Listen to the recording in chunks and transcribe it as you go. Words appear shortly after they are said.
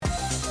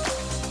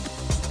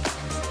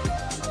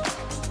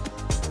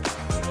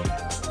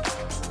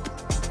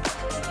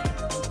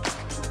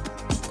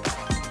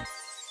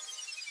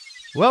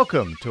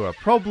Welcome to A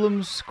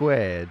Problem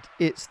Squared.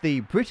 It's the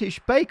British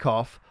Bake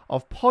Off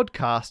of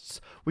podcasts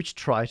which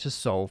try to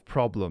solve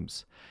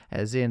problems.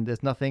 As in,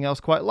 there's nothing else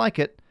quite like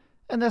it,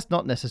 and that's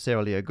not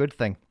necessarily a good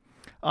thing.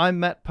 I'm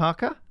Matt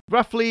Parker,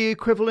 roughly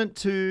equivalent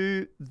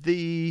to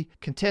the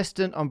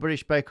contestant on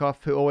British Bake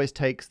Off who always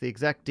takes the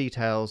exact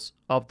details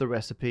of the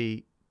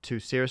recipe too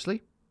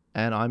seriously.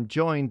 And I'm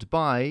joined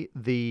by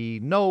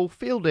the Noel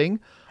Fielding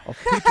of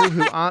people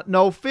who aren't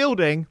Noel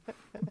Fielding,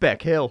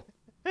 Beck Hill.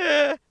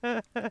 Yeah,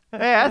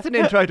 that's an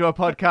intro to a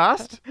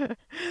podcast.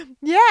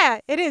 Yeah,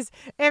 it is.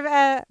 If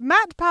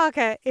Matt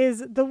Parker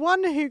is the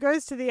one who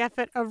goes to the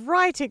effort of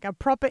writing a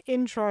proper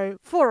intro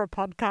for a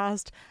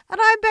podcast, and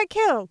I'm Beck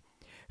Hill,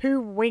 who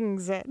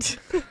wings it.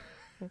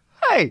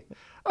 Hey,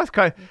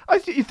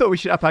 you thought we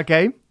should up our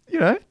game?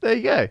 You know, there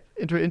you go.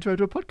 Intro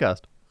to a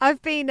podcast.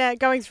 I've been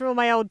going through all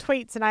my old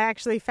tweets, and I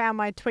actually found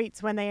my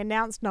tweets when they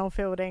announced Noel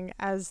Fielding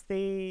as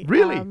the...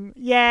 Really?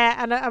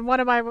 Yeah, and one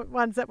of my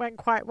ones that went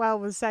quite well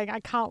was saying, I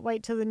can't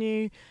wait till the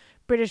new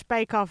British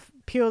Bake Off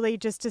purely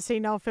just to see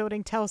Noel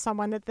Fielding tell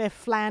someone that their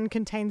flan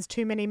contains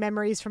too many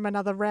memories from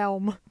another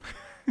realm.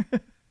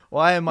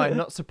 Why am I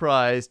not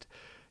surprised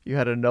you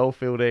had a Noel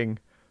Fielding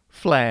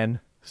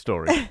flan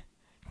story?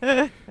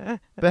 But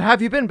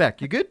have you been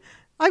back? You good?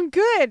 I'm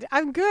good.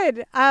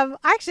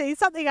 Actually,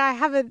 something I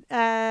haven't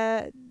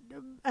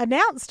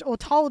announced or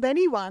told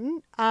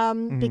anyone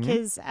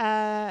because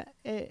by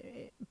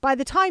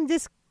the time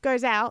this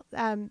goes out,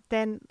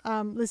 then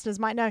listeners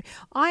might know,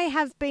 I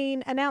have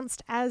been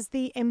announced as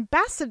the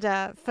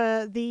ambassador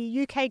for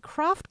the UK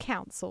Craft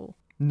Council.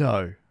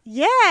 No.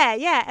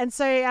 Yeah. And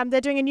so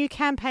they're doing a new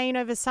campaign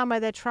over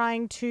summer. They're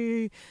trying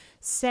to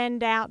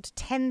send out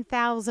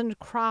 10,000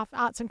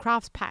 arts and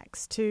crafts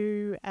packs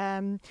to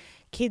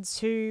kids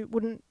who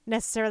wouldn't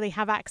necessarily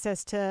have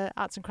access to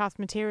arts and crafts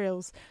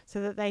materials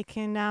so that they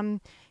can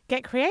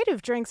get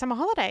creative during summer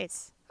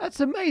holidays.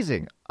 That's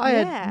amazing. I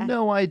had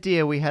no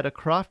idea we had a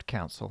craft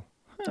council.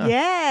 Huh.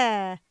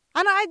 Yeah.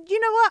 And you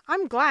know what?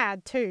 I'm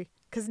glad too,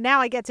 because now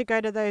I get to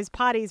go to those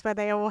parties where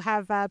they all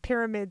have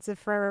pyramids of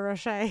Ferrero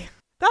Rocher.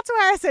 That's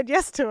why I said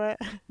yes to it.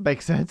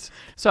 Makes sense.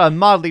 So I'm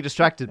mildly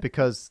distracted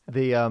because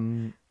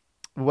the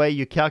way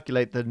you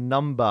calculate the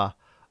number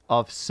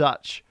of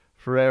such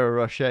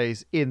Ferrero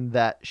Rochers in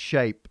that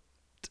shaped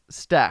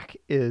stack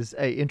is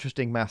a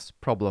interesting maths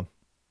problem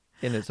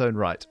in its own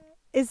right.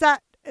 Is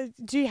that...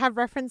 do you have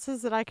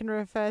references that I can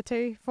refer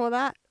to for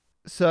that?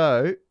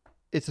 So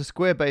it's a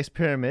square-based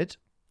pyramid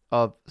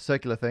of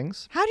circular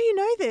things. How do you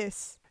know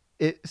this?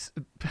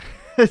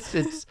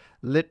 It's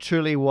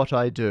literally what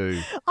I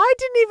do. I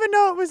didn't even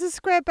know it was a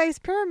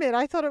square-based pyramid.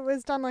 I thought it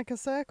was done like a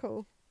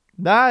circle.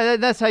 No,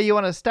 that's how you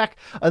want to stack.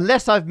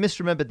 Unless I've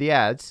misremembered the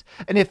ads.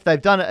 And if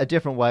they've done it a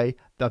different way,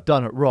 they've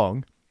done it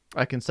wrong.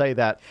 I can say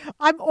that.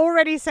 I'm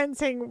already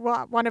sensing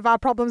what one of our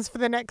problems for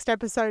the next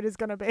episode is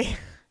going to be.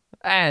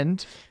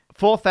 And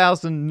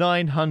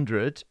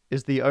 4,900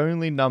 is the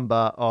only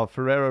number of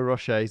Ferrero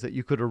Rochers that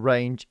you could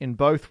arrange in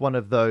both one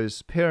of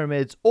those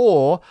pyramids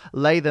or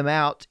lay them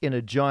out in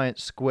a giant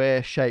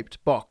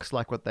square-shaped box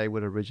like what they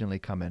would originally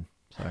come in.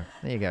 So,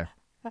 there you go.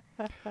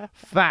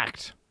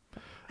 Fact.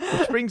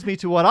 Which brings me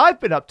to what I've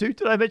been up to.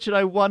 Did I mention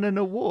I won an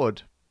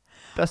award?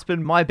 That's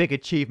been my big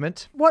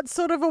achievement. What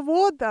sort of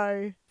award,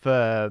 though?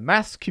 For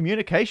mass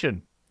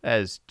communication,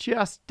 as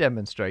just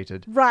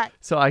demonstrated. Right.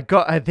 So I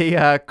got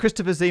the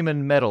Christopher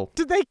Zeman Medal.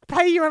 Did they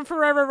pay you in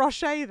Ferrero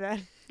Rocher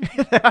then?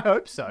 I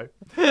hope so.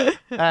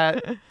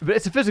 But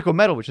it's a physical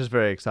medal, which is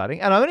very exciting.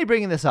 And I'm only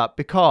bringing this up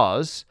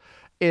because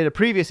in a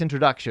previous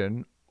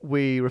introduction,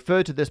 we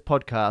referred to this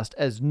podcast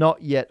as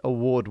not yet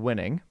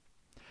award-winning.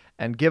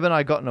 And given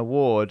I got an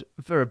award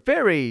for a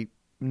very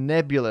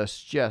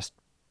nebulous, just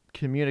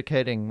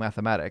communicating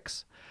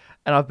mathematics,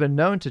 and I've been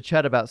known to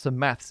chat about some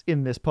maths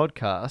in this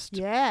podcast,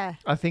 yeah,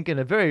 I think in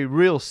a very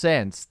real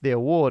sense, the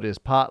award is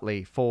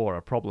partly for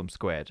A Problem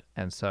Squared.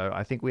 And so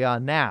I think we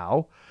are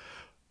now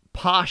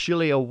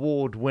partially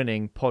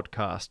award-winning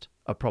podcast,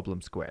 A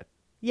Problem Squared.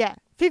 Yeah,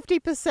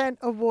 50%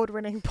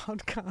 award-winning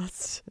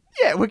podcast.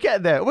 Yeah, we're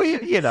getting there.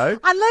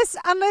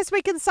 Unless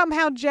we can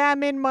somehow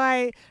jam in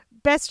my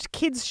Best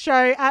Kids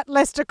Show at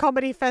Leicester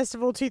Comedy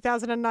Festival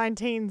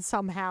 2019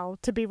 somehow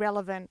to be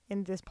relevant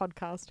in this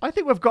podcast. I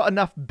think we've got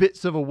enough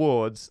bits of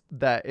awards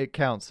that it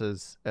counts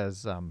as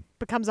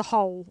becomes a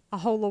whole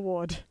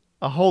award.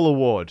 A whole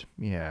award,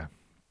 yeah.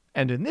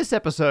 And in this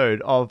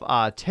episode of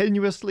our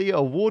tenuously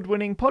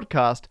award-winning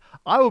podcast,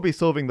 I will be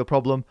solving the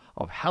problem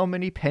of how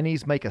many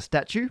pennies make a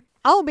statue.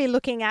 I'll be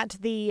looking at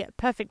the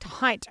perfect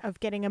height of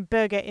getting a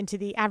burger into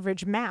the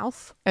average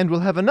mouth. And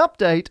we'll have an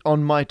update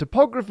on my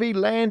topography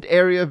land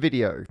area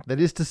video. That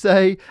is to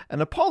say,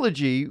 an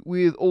apology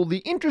with all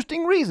the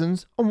interesting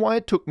reasons on why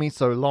it took me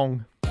so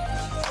long.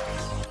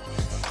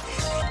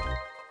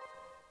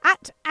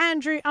 At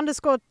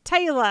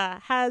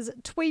Andrew_Taylor has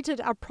tweeted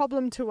a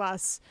problem to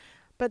us,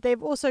 but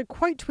they've also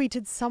quote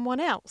tweeted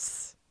someone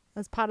else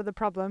as part of the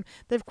problem.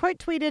 They've quote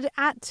tweeted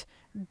at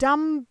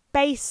Dumb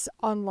Bass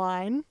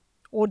Online.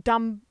 Or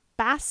dumb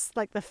bass,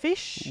 like the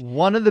fish.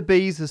 One of the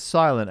B's is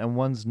silent and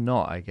one's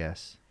not, I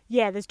guess.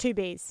 Yeah, there's two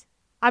Bs.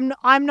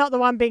 I'm not the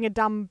one being a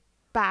dumb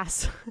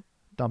bass.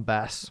 Dumb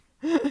bass.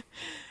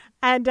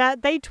 And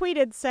they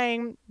tweeted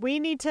saying, "We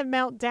need to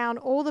melt down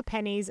all the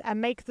pennies and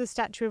make the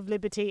Statue of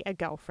Liberty a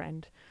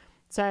girlfriend."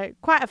 So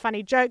quite a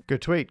funny joke.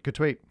 Good tweet. Good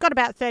tweet. Got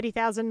about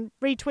 30,000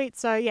 retweets.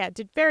 So yeah,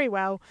 did very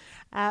well.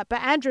 But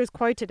Andrews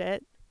quoted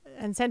it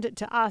and sent it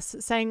to us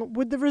saying,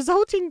 "Would the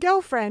resulting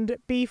girlfriend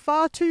be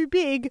far too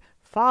big,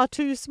 far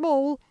too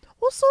small,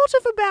 or sort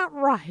of about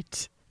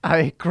right?"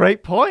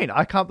 Great point.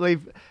 I can't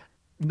believe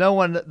no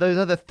one, those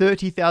other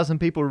 30,000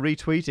 people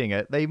retweeting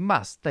it, they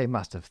must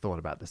have thought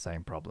about the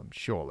same problem,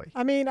 surely.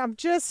 I mean, I'm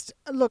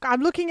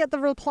looking at the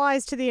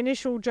replies to the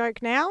initial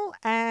joke now,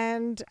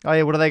 and Oh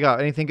yeah, what do they got?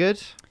 Anything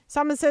good?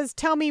 someone says,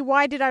 "Tell me,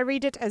 why did I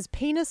read it as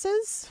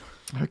penises?"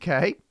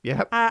 Okay,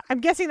 yep. I'm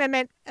guessing they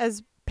meant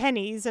as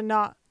pennies and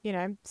not,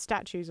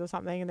 statues or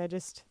something, and they're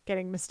just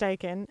getting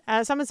mistaken.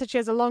 Someone said she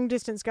has a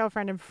long-distance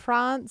girlfriend in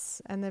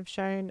France, and they've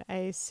shown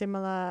a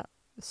similar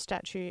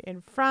statue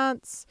in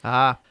France.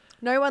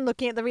 No one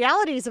looking at the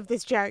realities of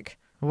this joke.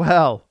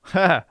 Well,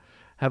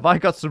 have I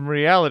got some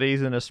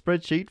realities in a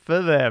spreadsheet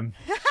for them?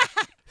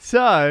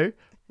 So,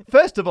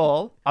 first of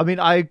all, I mean,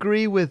 I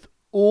agree with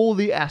all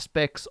the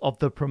aspects of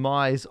the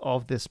premise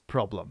of this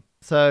problem.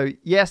 So,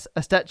 yes,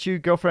 a statue,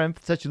 girlfriend,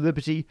 Statue of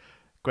Liberty,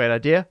 great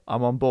idea.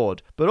 I'm on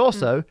board. But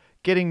also,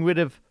 getting rid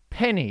of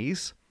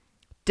pennies,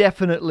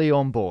 definitely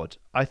on board.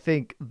 I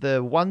think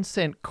the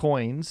 1-cent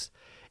coins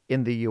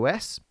in the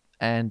US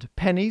and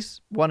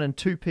pennies, 1 and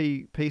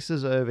 2p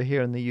pieces over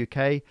here in the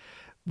UK,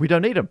 we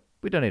don't need them.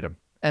 We don't need them.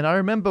 And I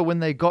remember when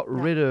they got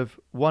rid of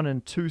 1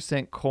 and 2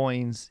 cent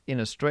coins in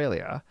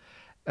Australia,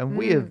 and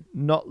we have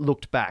not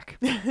looked back.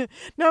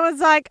 No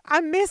one's like, "I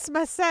miss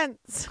my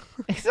cents."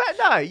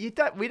 No, you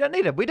don't. We don't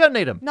need them. We don't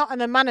need them. Not in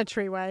a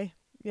monetary way.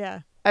 Yeah.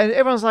 And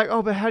everyone's like,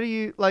 "Oh, but how do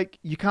you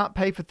you can't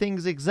pay for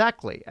things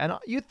exactly?" And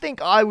you'd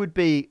think I would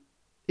be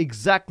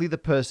exactly the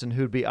person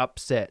who'd be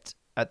upset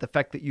at the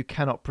fact that you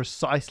cannot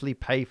precisely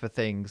pay for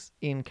things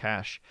in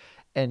cash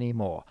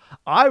anymore.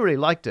 I really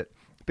liked it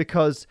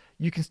because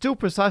you can still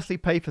precisely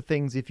pay for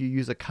things if you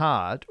use a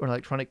card or an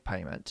electronic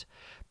payment.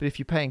 But if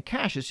you pay in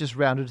cash, it's just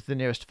rounded to the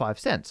nearest 5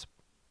 cents.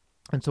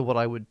 And so what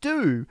I would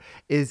do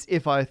is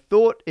if I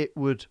thought it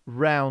would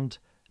round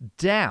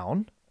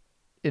down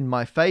in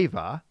my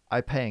favor, I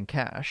pay in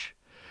cash.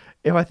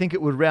 If I think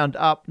it would round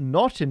up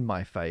not in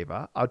my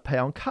favor, I'd pay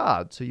on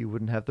card so you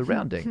wouldn't have the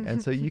rounding.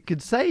 And so you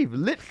could save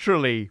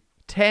literally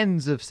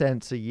tens of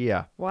cents a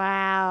year.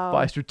 Wow.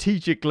 By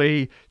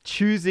strategically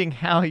choosing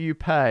how you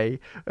pay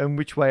and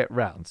which way it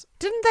rounds.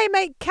 Didn't they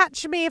make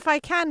Catch Me If I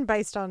Can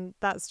based on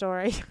that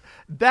story?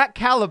 That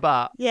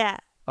caliber Yeah.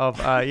 of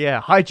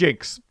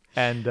hijinks.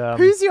 And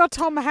who's your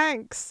Tom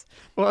Hanks?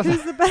 Well,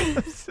 Who's the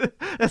best?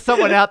 There's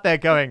someone out there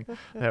going,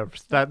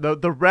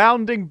 the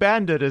rounding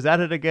bandit is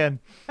at it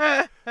again.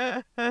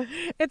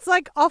 It's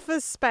like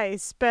Office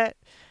Space, but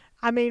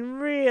I mean,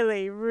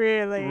 really.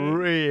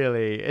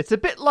 Really. It's a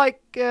bit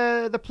like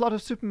the plot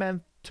of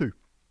Superman 2.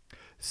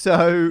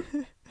 So,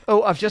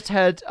 I've just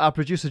had our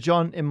producer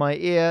John in my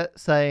ear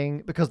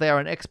saying, because they are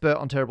an expert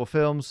on terrible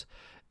films,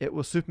 it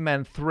was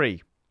Superman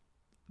 3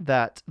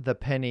 that the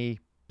penny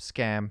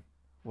scam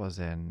was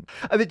in.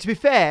 I mean, to be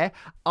fair,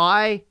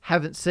 I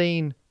haven't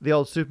seen the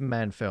old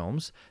Superman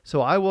films, so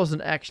I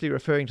wasn't actually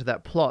referring to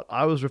that plot.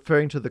 I was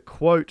referring to the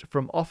quote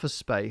from Office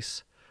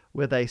Space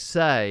where they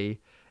say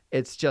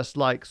it's just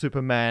like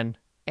Superman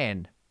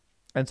N.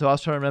 And so I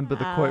was trying to remember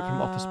the quote from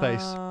Office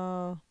Space.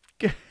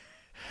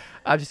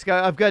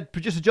 I've got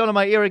producer John in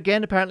my ear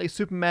again. Apparently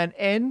Superman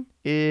N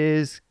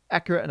is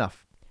accurate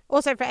enough.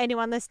 Also, for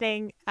anyone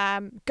listening,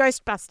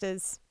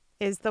 Ghostbusters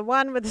is the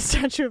one with the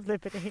Statue of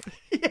Liberty.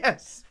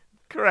 Yes.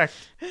 Correct.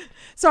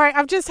 Sorry,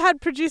 I've just had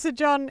producer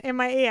John in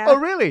my ear. Oh,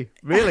 really?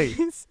 Really?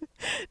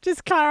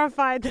 Just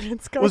clarified that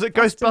it's Ghostbusters. Was it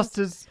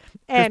Ghostbusters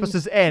N?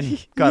 Ghostbusters N.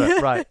 Got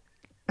it, right.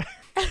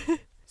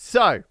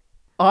 So,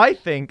 I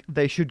think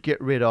they should get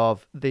rid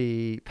of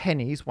the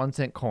pennies,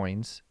 1-cent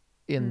coins,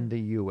 in the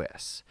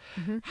US.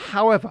 Mm-hmm.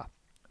 However,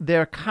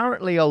 there are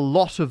currently a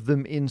lot of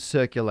them in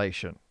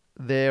circulation.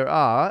 There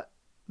are,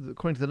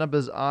 according to the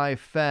numbers I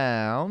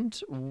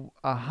found,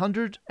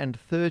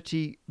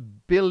 130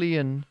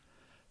 billion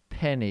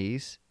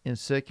pennies in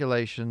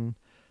circulation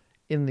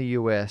in the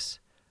US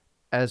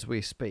as we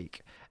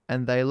speak.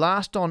 And they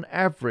last on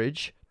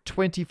average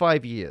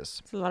 25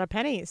 years. It's a lot of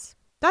pennies.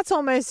 That's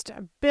almost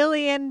 $1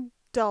 billion.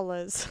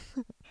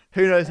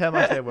 Who knows how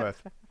much they're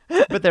worth?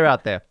 But they're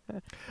out there.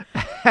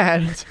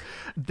 And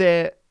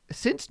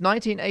since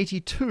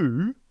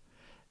 1982,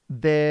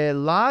 they're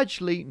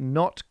largely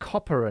not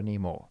copper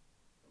anymore.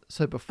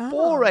 So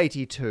before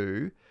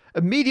 82,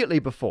 immediately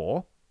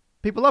before,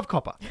 people love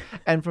copper.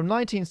 And from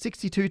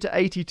 1962 to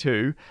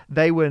 82,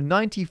 they were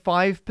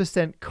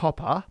 95%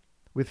 copper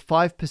with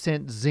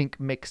 5% zinc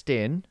mixed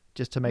in,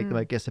 just to make them,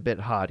 I guess, a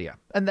bit hardier.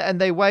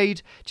 And they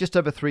weighed just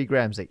over 3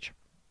 grams each.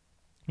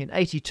 In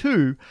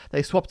 82,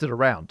 they swapped it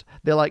around.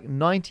 They're like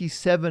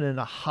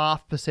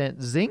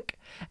 97.5% zinc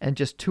and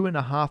just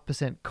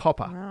 2.5%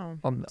 copper. Wow.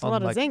 That's a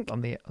lot of zinc.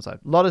 On the outside.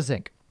 A lot of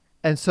zinc.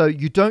 And so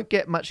you don't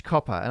get much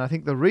copper. And I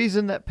think the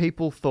reason that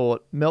people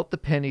thought melt the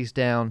pennies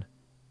down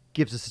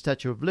gives us the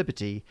Statue of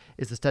Liberty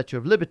is the Statue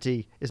of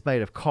Liberty is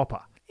made of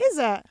copper. Is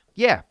it?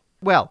 Yeah.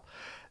 Well,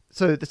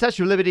 so the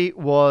Statue of Liberty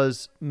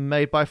was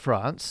made by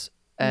France,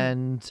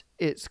 and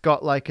it's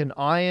got like an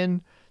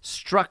iron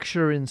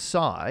structure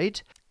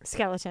inside.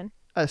 Skeleton.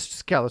 A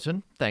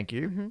skeleton. Thank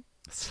you.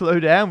 Slow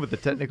down with the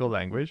technical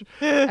language.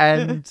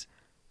 And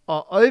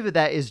over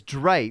that is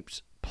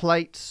draped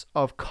plates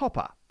of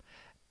copper.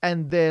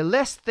 And they're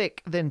less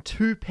thick than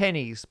 2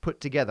 pennies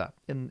put together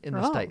in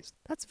the States.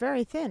 That's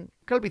very thin.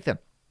 Gotta be thin.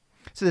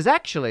 So there's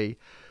actually,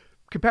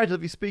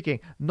 comparatively speaking,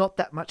 not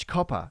that much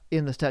copper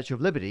in the Statue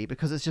of Liberty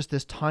because it's just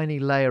this tiny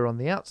layer on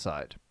the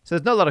outside. So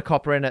there's not a lot of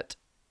copper in it.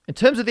 In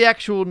terms of the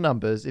actual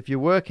numbers, if you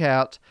work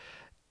out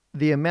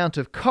the amount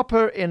of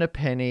copper in a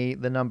penny,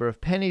 the number of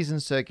pennies in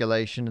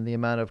circulation, and the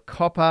amount of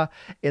copper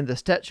in the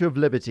Statue of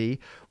Liberty,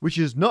 which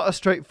is not a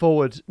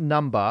straightforward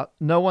number.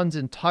 No one's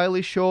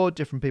entirely sure.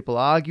 Different people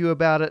argue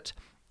about it.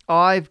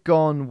 I've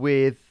gone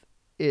with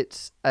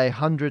it's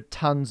 100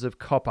 tons of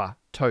copper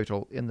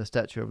total in the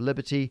Statue of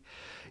Liberty.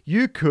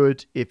 You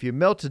could, if you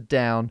melted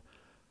down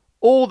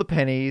all the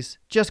pennies,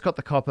 just got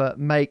the copper,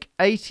 make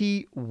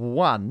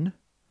 81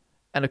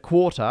 and a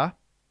quarter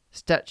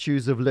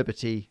statues of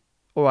Liberty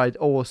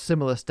or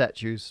similar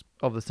statues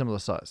of the similar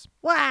size.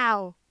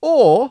 Wow.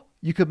 Or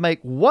you could make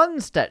one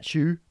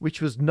statue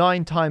which was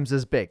 9 times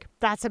as big.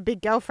 That's a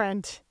big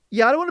girlfriend.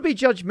 Yeah, I don't want to be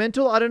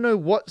judgmental. I don't know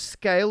what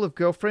scale of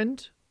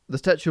girlfriend the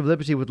Statue of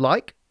Liberty would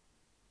like.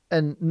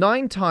 And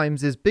 9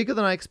 times is bigger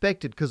than I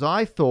expected because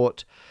I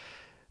thought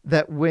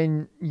that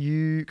when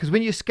you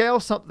scale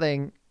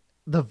something,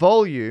 the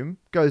volume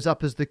goes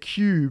up as the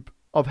cube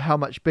of how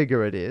much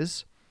bigger it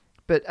is.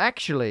 But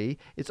actually,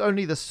 it's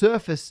only the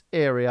surface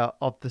area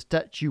of the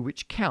statue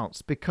which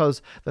counts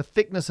because the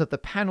thickness of the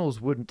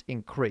panels wouldn't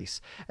increase.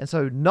 And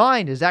so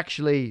 9 is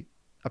actually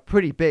a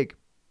pretty big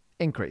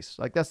increase.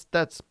 Like that's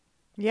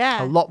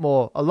Yeah. a lot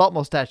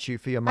more statue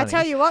for your money. I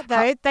tell you what,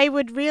 though, they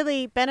would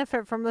really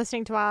benefit from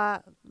listening to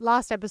our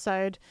last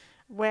episode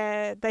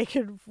where they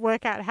could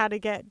work out how to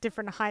get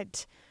different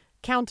height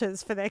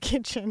counters for their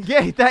kitchen.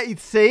 Yeah,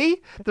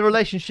 see, the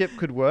relationship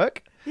could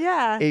work.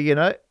 Yeah. You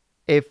know,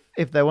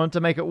 if they want to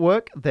make it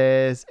work,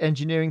 there's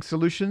engineering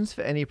solutions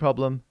for any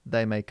problem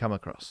they may come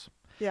across.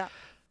 Yeah.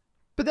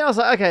 But then I was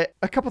like, okay,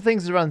 a couple of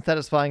things are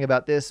unsatisfying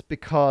about this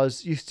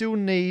because you still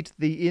need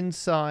the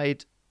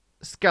inside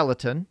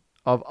skeleton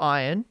of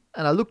iron.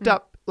 And I looked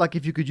up, like,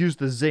 if you could use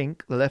the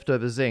zinc, the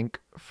leftover zinc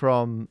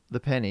from the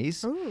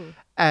pennies. Ooh.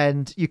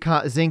 And you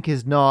can't, zinc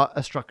is not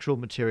a structural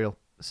material.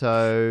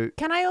 So,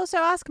 Can I also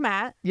ask,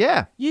 Matt,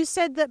 yeah. you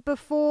said that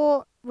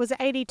before, was it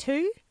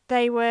 82?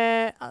 They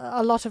were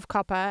a lot of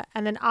copper,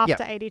 and then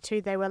after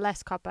 82, they were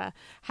less copper.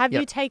 Have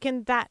you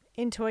taken that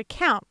into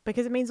account?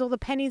 Because it means all the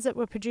pennies that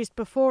were produced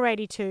before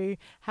 82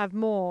 have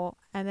more,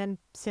 and then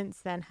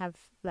since then have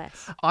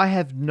less. I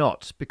have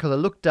not, because I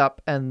looked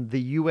up and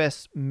the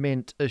US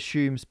Mint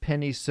assumes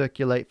pennies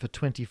circulate for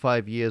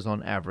 25 years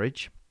on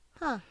average.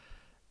 Huh.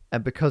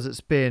 And because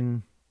it's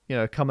been,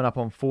 coming up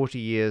on 40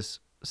 years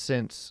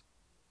since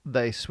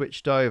they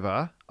switched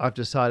over, I've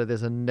decided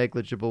there's a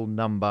negligible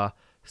number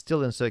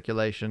still in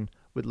circulation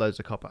with loads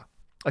of copper.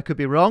 I could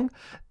be wrong.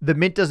 The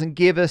Mint doesn't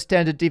give a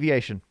standard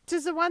deviation.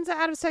 Just the ones that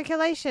are out of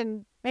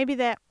circulation, maybe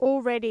they're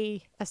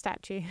already a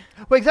statue.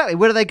 Well, exactly.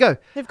 Where do they go?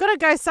 They've got to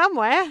go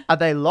somewhere. Are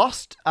they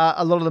lost?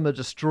 A lot of them are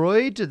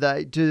destroyed. Do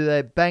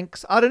their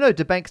banks? I don't know.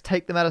 Do banks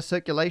take them out of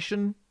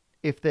circulation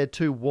if they're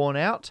too worn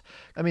out?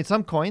 I mean,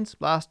 some coins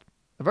last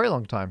a very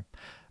long time.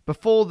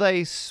 Before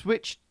they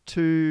switched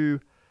to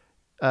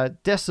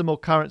decimal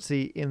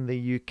currency in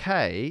the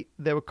UK,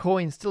 there were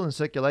coins still in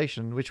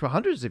circulation which were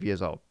hundreds of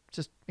years old.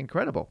 Just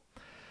incredible.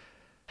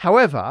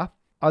 However,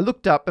 I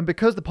looked up, and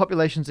because the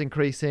population's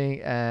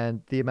increasing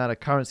and the amount of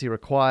currency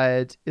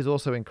required is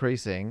also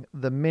increasing,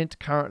 the Mint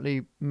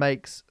currently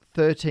makes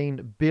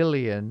 13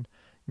 billion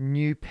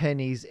new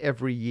pennies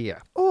every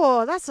year.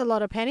 Oh, that's a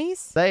lot of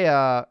pennies. They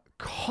are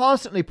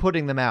constantly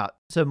putting them out.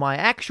 So my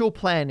actual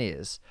plan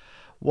is,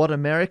 what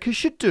America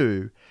should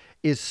do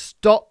is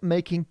stop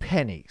making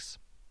pennies.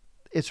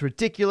 It's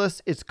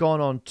ridiculous. It's gone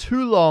on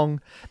too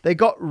long. They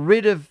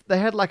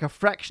had like a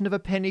fraction of a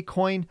penny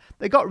coin.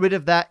 They got rid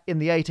of that in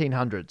the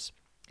 1800s.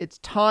 It's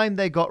time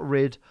they got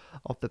rid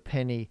of the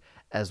penny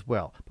as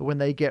well. But when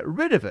they get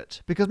rid of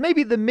it, because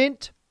maybe the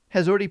Mint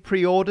has already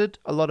pre-ordered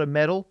a lot of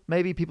metal,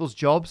 maybe people's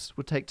jobs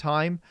would take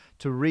time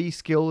to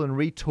reskill and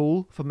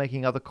retool for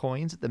making other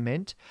coins at the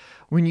Mint.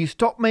 When you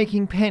stop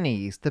making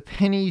pennies, the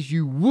pennies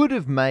you would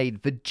have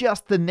made for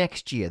just the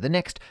next year, the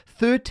next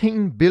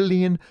 13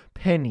 billion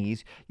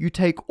pennies, you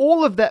take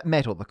all of that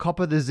metal, the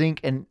copper, the zinc,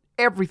 and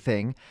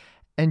everything,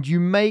 and you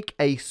make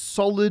a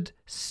solid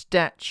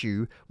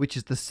statue, which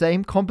is the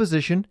same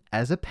composition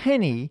as a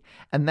penny.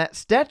 And that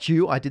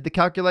statue, I did the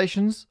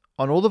calculations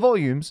on all the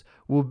volumes,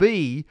 will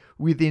be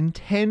within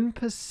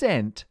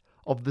 10%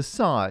 of the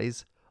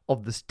size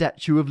of the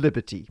Statue of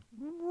Liberty.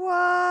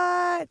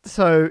 What? right.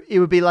 So it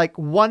would be like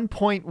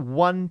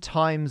 1.1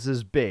 times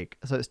as big.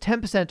 So it's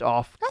 10%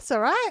 off. That's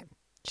all right.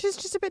 She's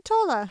just a bit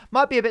taller.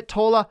 Might be a bit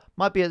taller,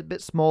 might be a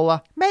bit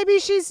smaller. Maybe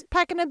she's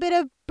packing a bit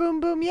of boom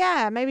boom,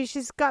 yeah. Maybe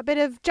she's got a bit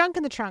of junk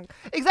in the trunk.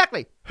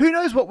 Exactly. Who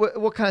knows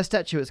what kind of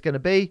statue it's going to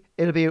be?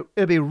 It'll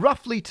be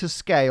roughly to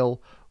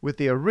scale with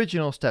the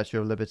original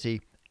Statue of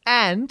Liberty.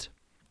 And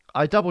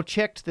I double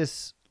checked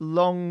this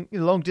long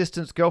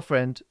distance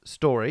girlfriend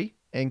story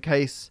in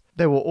case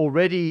they were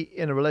already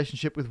in a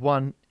relationship with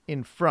one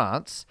in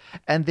France,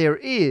 and there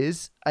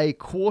is a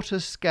quarter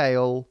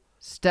scale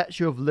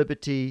Statue of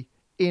Liberty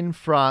in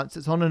France.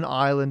 It's on an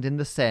island in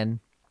the Seine.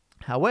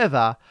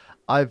 However,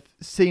 I've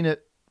seen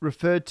it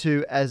referred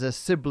to as a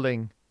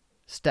sibling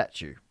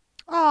statue.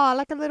 Oh,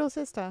 like a little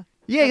sister.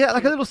 Yeah,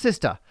 like a little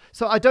sister.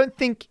 So I don't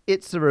think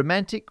it's a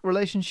romantic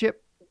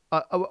relationship.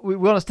 We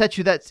want a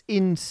statue that's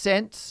in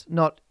sense,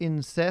 not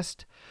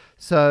incest.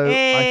 So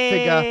I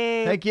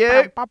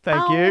figure,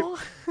 thank you.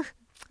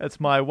 That's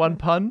my one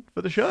pun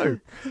for the show.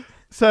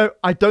 So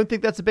I don't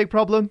think that's a big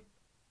problem.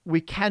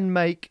 We can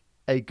make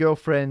a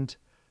girlfriend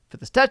for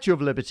the Statue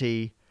of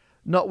Liberty,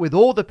 not with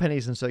all the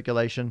pennies in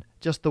circulation,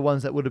 just the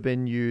ones that would have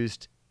been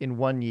used in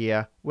 1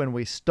 year when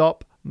we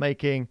stop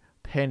making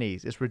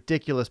pennies. It's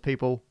ridiculous,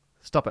 people.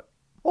 Stop it.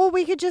 Or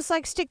we could just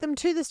like stick them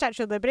to the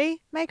Statue of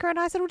Liberty, make her a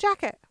nice little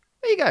jacket.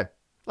 There you go.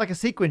 Like a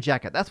sequin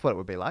jacket. That's what it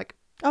would be like.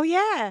 Oh,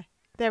 yeah.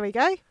 There we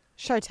go.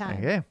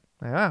 Showtime. Yeah,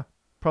 there are.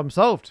 Problem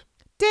solved.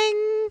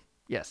 Ding!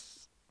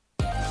 Yes.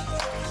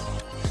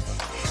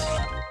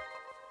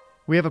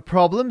 We have a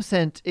problem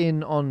sent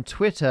in on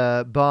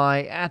Twitter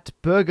by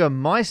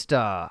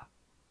 @BurgerMeister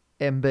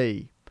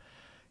MB.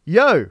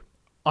 Yo,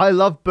 I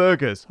love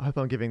burgers. I hope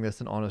I'm giving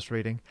this an honest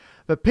reading.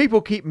 But people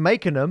keep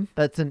making them,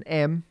 that's an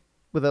M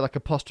with a like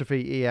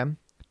apostrophe EM,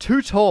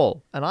 too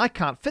tall, and I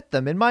can't fit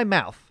them in my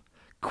mouth.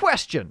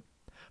 Question.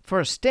 For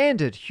a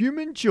standard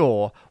human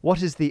jaw,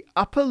 what is the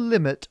upper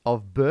limit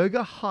of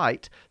burger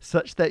height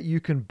such that you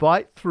can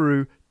bite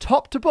through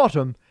top to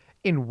bottom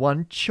in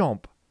one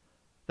chomp?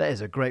 That is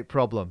a great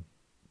problem.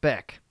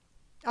 Beck.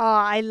 Oh,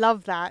 I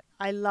love that.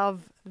 I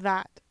love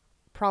that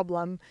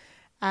problem.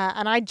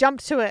 And I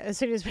jumped to it as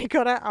soon as we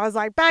got it. I was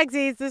like,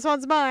 Bagsies, this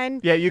one's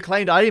mine. Yeah, you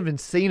claimed. I didn't even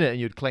seen it and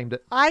you'd claimed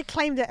it. I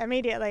claimed it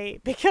immediately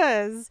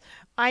because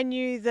I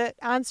knew that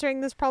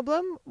answering this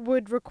problem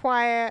would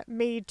require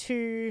me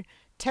to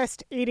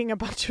test eating a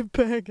bunch of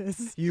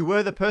burgers. You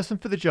were the person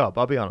for the job,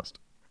 I'll be honest.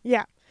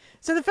 Yeah.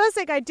 So the first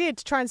thing I did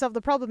to try and solve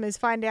the problem is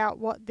find out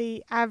what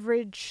the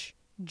average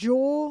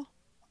jaw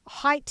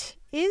height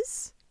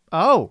is.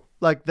 Oh,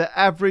 like the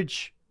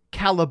average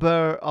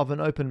caliber of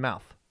an open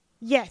mouth.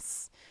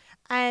 Yes.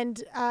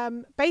 And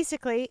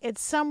basically,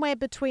 it's somewhere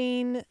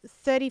between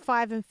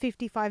 35 and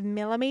 55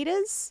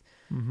 millimeters.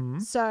 Mm-hmm.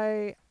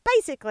 So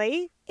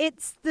basically,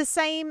 it's the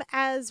same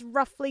as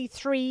roughly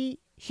 3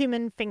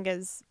 human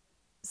fingers.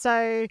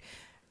 So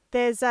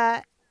there's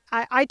I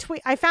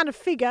found a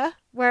figure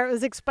where it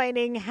was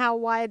explaining how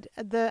wide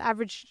the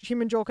average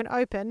human jaw can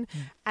open,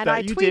 and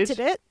I tweeted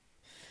it.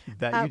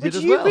 That you did which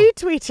as you well.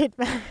 retweeted,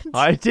 Matt.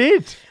 I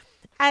did.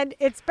 And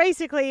it's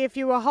basically if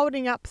you were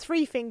holding up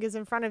 3 fingers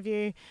in front of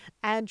you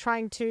and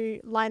trying to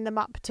line them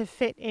up to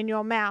fit in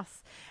your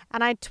mouth.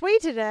 And I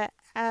tweeted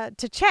it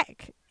to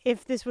check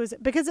if this was,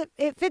 because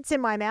it fits in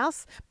my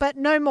mouth, but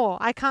no more.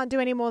 I can't do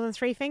any more than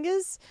 3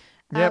 fingers.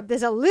 Yep.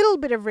 There's a little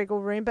bit of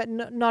wriggle room, but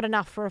not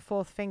enough for a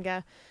 4th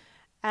finger.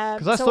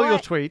 Because I saw your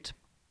tweet.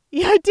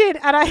 Yeah, I did.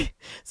 And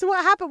so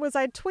what happened was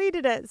I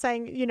tweeted it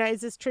saying,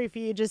 is this true for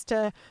you, just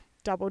to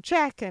double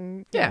check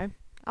and, you know,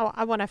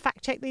 I want to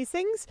fact check these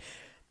things.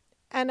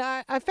 And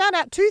I found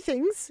out 2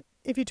 things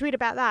if you tweet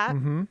about that.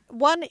 Mm-hmm.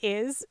 One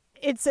is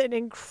it's an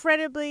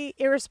incredibly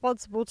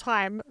irresponsible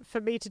time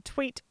for me to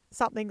tweet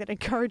something that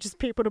encourages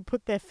people to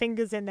put their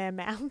fingers in their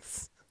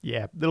mouths.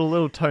 Yeah,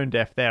 little tone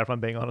deaf there, if I'm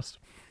being honest.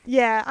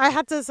 Yeah, I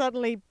had to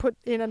suddenly put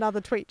in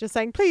another tweet just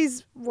saying,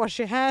 please wash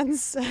your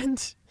hands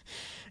and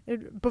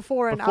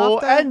before and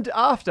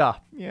after.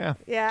 Yeah.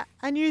 Yeah,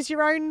 and use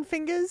your own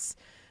fingers,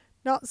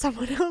 not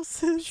someone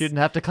else's. Shouldn't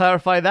have to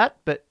clarify that,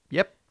 but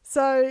yep.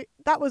 So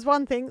that was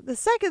one thing. The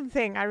second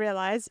thing I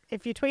realized,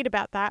 if you tweet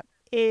about that,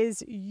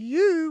 is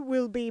you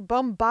will be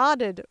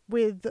bombarded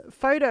with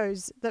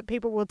photos that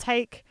people will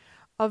take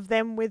of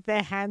them with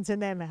their hands in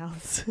their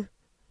mouths.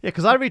 Yeah,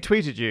 because I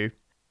retweeted you,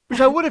 which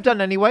I would have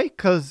done anyway,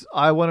 because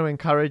I want to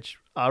encourage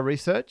our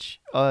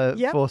research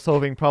for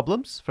solving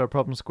problems, for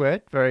Problem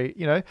Squared. Very,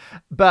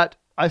 But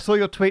I saw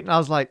your tweet and I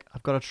was like,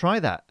 I've got to try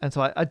that. And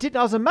so I did,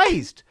 and I was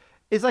amazed.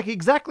 It's like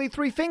exactly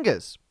 3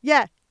 fingers.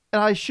 Yeah.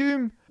 And I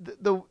assume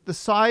the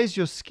size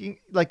your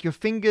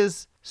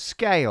fingers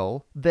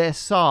scale their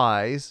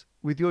size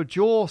with your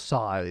jaw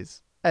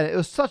size. And it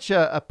was such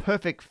a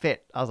perfect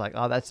fit. I was like,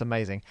 oh, that's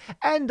amazing.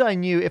 And I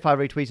knew if I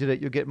retweeted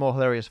it, you'd get more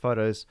hilarious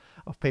photos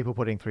of people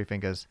putting 3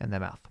 fingers in their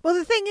mouth. Well,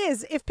 the thing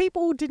is, if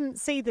people didn't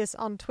see this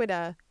on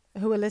Twitter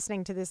who are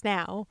listening to this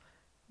now,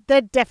 they're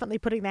definitely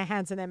putting their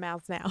hands in their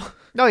mouths now.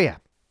 Oh, yeah.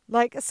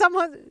 Like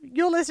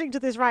you're listening to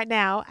this right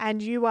now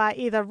and you are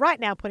either right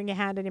now putting your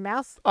hand in your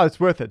mouth. Oh, it's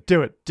worth it.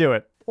 Do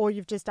it. or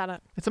you've just done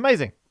it. It's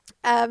amazing.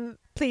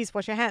 Please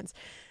wash your hands.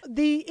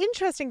 The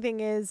interesting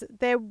thing is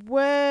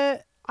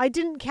I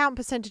didn't count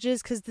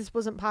percentages because this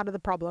wasn't part of the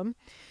problem,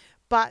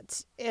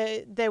 but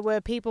there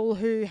were people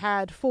who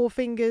had 4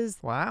 fingers.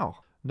 Wow.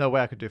 No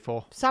way I could do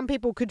 4. Some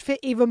people could fit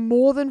even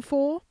more than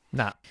 4.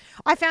 Nah.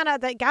 I found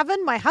out that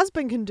Gavin, my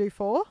husband, can do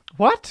 4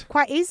 What?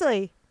 quite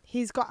easily.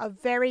 He's got a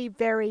very,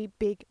 very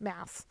big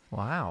mouth.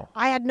 Wow.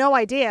 I had no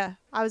idea.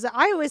 I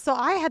always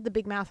thought I had the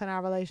big mouth in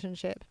our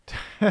relationship.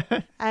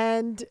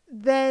 And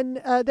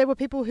then there were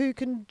people who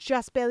can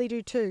just barely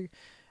do 2.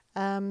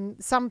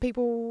 Some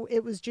people,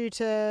 it was due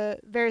to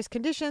various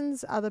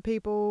conditions. Other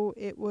people,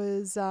 it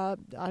was, I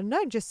don't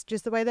know,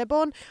 just the way they're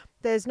born.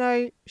 There's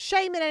no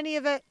shame in any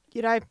of it.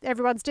 You know,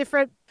 everyone's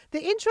different.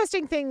 The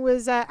interesting thing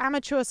was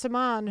Amateur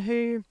Saman,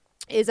 who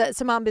is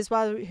Saman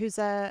Biswal, who's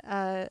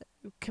a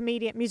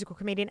comedian, musical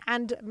comedian,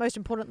 and most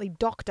importantly,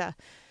 doctor.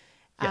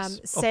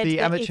 Yes, said of the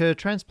amateur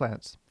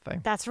transplants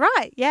thing. That's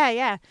right.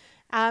 Yeah.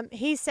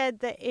 He said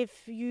that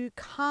if you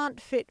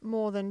can't fit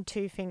more than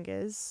 2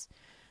 fingers,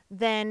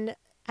 then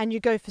and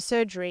you go for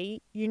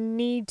surgery, you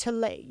need to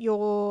let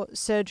your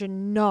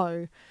surgeon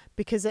know,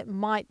 because it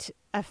might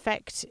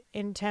affect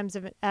in terms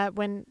of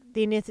when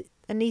the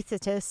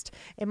anaesthetist,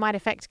 it might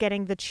affect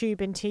getting the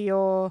tube into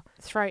your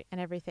throat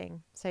and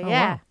everything. So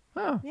yeah.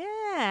 Wow. Oh.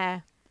 Yeah.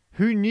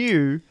 Who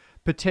knew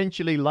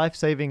potentially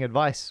life-saving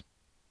advice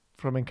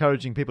from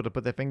encouraging people to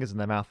put their fingers in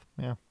their mouth?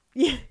 Yeah.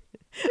 Yeah.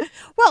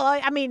 Well,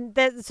 I mean,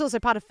 it's also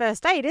part of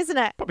first aid, isn't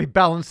it? Probably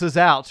balances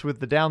out with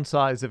the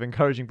downsides of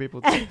encouraging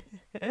people to...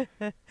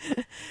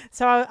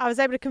 So I was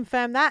able to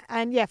confirm that.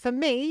 And yeah, for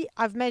me,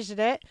 I've measured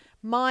it.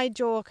 My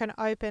jaw can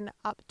open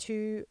up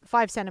to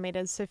 5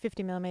 centimeters, so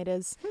 50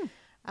 millimeters,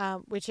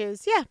 which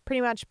is,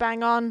 pretty much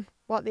bang on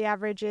what the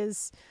average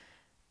is.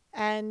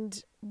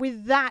 And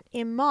with that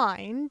in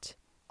mind,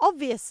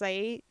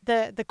 obviously,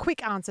 the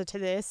quick answer to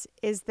this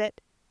is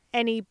that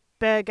any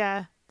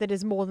burger that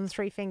is more than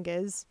 3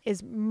 fingers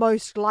is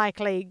most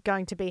likely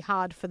going to be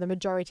hard for the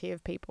majority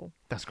of people.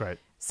 That's great.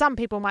 Some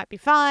people might be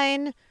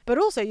fine, but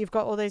also you've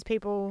got all those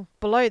people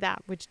below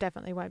that, which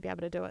definitely won't be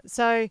able to do it.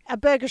 So a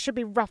burger should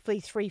be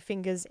roughly 3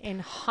 fingers in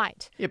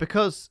height. Yeah,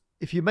 because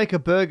if you make a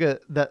burger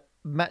that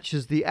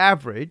matches the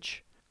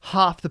average,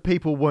 half the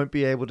people won't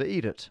be able to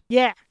eat it.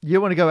 Yeah.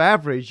 You want to go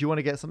average, you want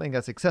to get something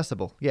that's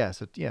accessible. Yeah,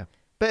 so yeah.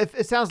 But if,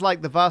 it sounds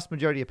like the vast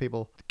majority of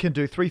people can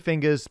do 3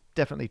 fingers,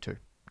 definitely 2,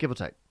 give or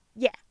take.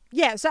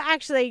 Yeah, so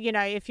actually, you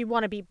know, if you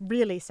want to be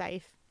really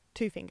safe,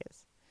 2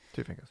 fingers.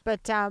 2 fingers.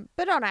 But on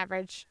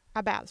average,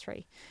 about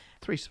 3.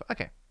 3,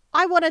 okay.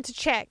 I wanted to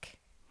check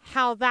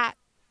how that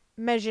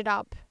measured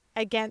up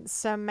against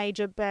some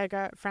major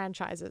burger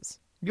franchises.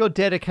 Your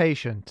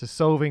dedication to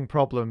solving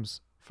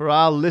problems for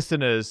our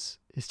listeners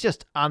is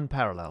just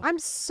unparalleled. I'm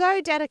so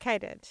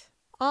dedicated.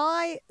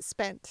 I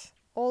spent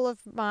all of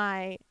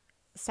my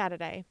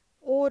Saturday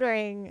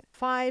ordering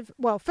 5,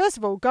 well, first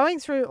of all, going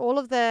through all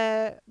of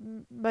the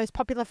most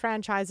popular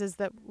franchises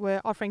that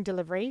were offering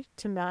delivery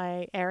to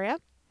my area.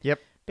 Yep.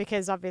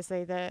 Because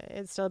obviously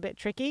it's still a bit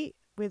tricky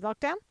with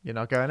lockdown. You're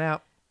not going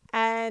out.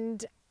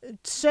 And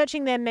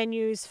searching their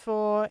menus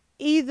for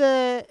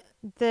either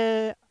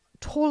the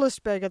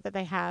tallest burger that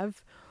they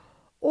have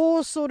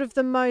or sort of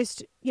the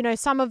most, you know,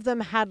 some of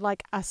them had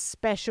like a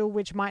special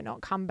which might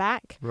not come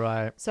back.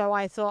 Right. So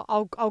I thought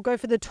I'll go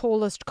for the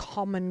tallest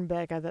common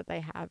burger that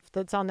they have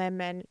that's on their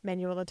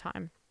menu all the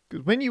time.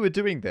 When you were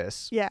doing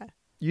this, Yeah.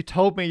 you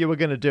told me you were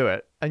going to do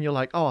it, and you're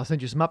like, oh, I'll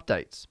send you some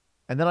updates.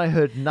 And then I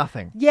heard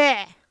nothing.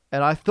 Yeah.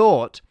 And I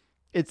thought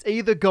it's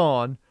either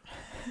gone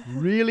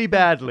really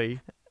badly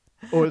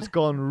or it's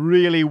gone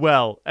really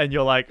well. And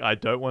you're like, I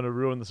don't want to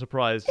ruin the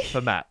surprise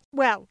for Matt.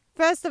 Well,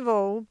 first of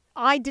all,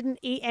 I didn't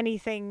eat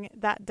anything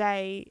that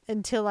day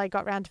until I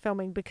got round to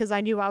filming because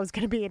I knew I was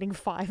going to be eating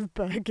 5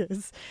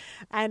 burgers.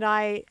 And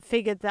I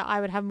figured that I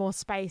would have more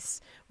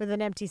space with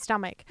an empty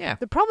stomach. Yeah.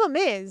 The problem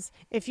is,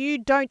 if you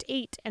don't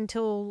eat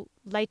until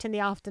late in the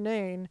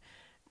afternoon,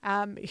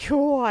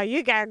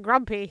 you get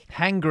grumpy.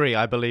 Hangry,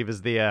 I believe,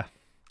 is the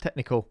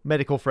technical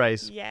medical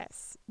phrase.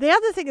 Yes. The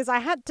other thing is I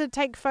had to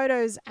take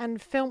photos and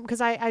film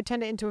because I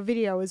turned it into a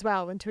video as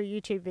well, into a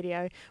YouTube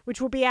video, which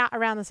will be out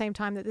around the same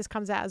time that this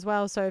comes out as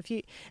well. So if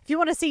you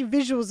want to see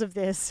visuals of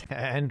this,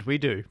 And we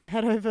do.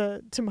 head over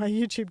to my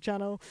YouTube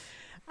channel.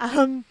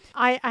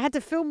 I had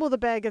to film all the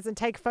burgers and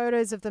take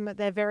photos of them at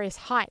their various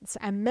heights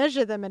and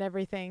measure them and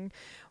everything,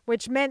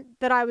 which meant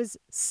that I was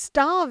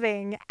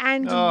starving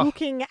and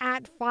looking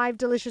at 5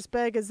 delicious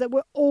burgers that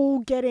were all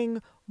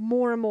getting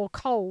more and more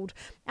cold.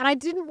 And I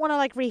didn't want to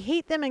like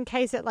reheat them in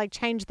case it like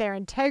changed their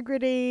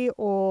integrity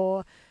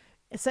or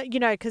so, you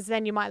know, because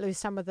then you might lose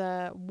some of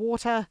the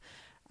water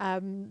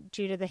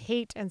due to the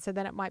heat. And so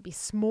then it might be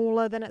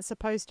smaller than it's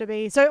supposed to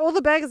be. So all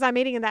the burgers I'm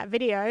eating in that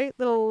video,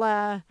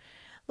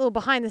 little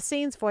behind the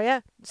scenes for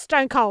you,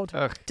 stone cold.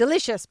 Ugh.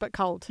 Delicious, but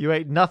cold. You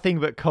ate nothing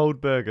but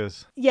cold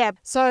burgers. Yeah.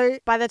 So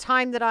by the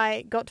time that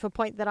I got to a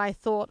point that I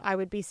thought I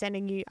would be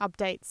sending you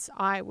updates,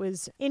 I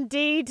was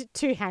indeed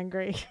too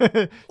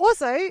hangry.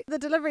 Also, the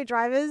delivery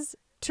drivers,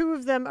 2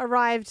 of them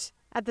arrived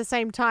at the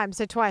same time.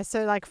 So twice.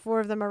 So like 4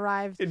 of them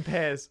arrived. In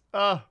pairs.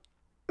 Oh,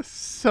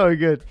 so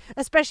good.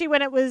 Especially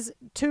when it was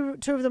two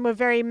of them were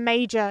very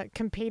major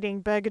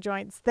competing burger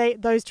joints.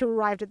 Those 2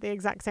 arrived at the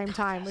exact same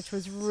time, which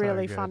was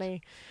really good.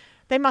 funny.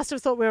 They must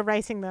have thought we were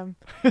racing them.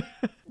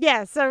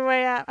 Yeah, so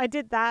I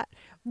did that.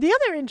 The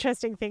other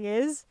interesting thing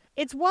is,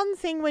 it's one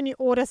thing when you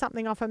order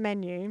something off a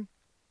menu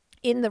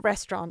in the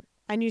restaurant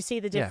and you see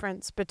the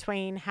difference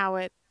between how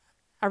it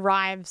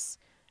arrives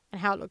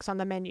and how it looks on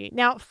the menu.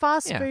 Now,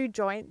 fast food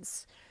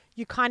joints,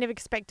 you kind of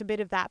expect a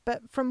bit of that.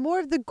 But from more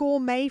of the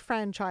gourmet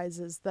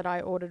franchises that I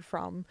ordered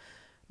from,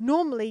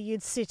 normally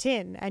you'd sit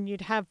in and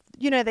you'd have,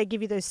 they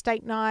give you those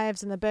steak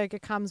knives and the burger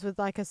comes with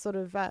like a sort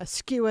of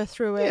skewer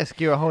through it. Yeah,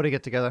 skewer holding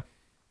it together.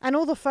 And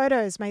all the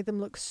photos made them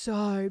look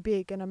so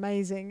big and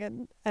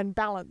amazing and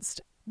balanced.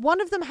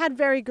 One of them had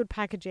very good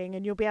packaging,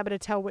 and you'll be able to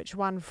tell which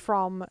one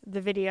from the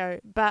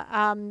video. But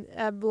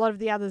a lot of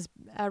the others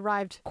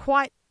arrived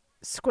quite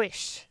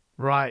squished.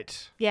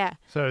 Right. Yeah.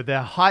 So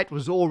their height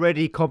was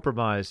already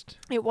compromised.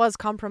 It was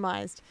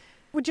compromised.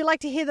 Would you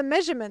like to hear the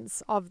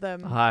measurements of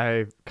them?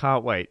 I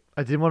can't wait.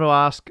 I didn't want to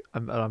ask.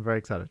 I'm very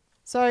excited.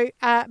 So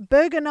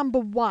burger number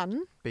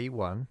 1.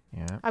 B1,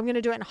 yeah. I'm going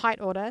to do it in height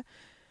order.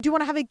 Do you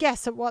want to have a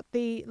guess at what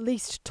the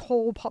least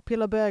tall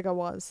popular burger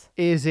was?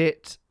 Is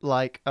it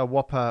like a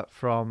Whopper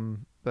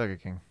from Burger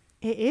King?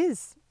 It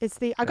is.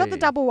 I got the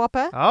double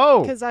Whopper. Oh.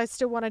 Because I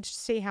still wanted to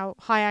see how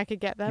high I could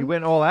get them. You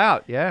went all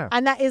out, yeah.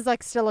 And that is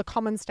like still a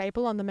common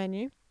staple on the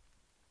menu.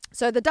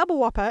 So the double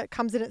Whopper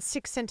comes in at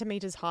 6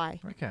 centimeters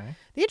high. Okay.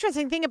 The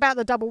interesting thing about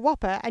the double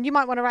Whopper, and you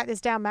might want to write this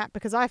down, Matt,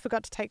 because I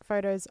forgot to take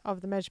photos of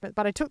the measurement,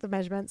 but I took the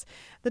measurements.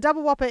 The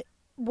double Whopper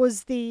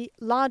was the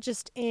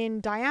largest in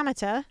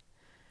diameter.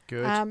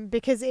 Good.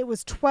 Because it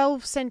was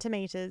 12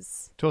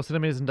 centimeters. 12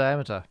 centimeters in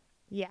diameter.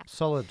 Yeah.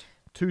 Solid.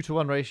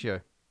 2-to-1 ratio.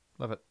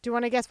 Love it. Do you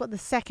want to guess what the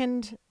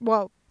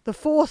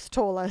 4th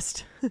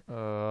tallest?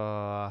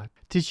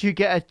 Did you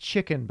get a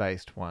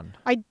chicken-based one?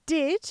 I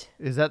did.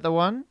 Is that the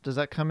one? Does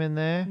that come in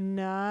there?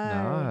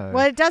 No.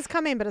 Well, it does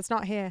come in, but it's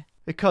not here.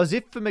 Because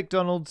if for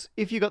McDonald's,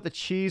 if you got the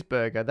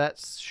cheeseburger,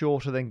 that's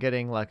shorter than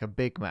getting like a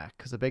Big Mac.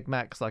 Because a Big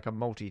Mac's like a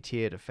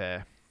multi-tiered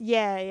affair.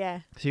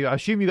 Yeah. So I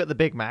assume you got the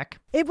Big Mac.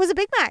 It was a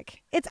Big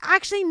Mac. It's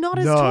actually not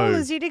as tall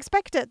as you'd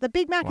expect it. The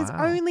Big Mac is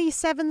only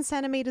 7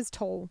 centimeters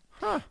tall.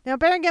 Huh. Now,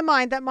 bearing in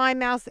mind that my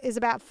mouth is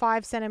about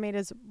 5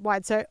 centimeters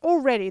wide, so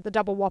already the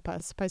double Whopper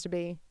is supposed to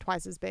be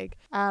twice as big.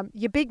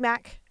 Your Big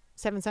Mac,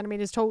 7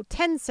 centimeters tall,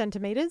 10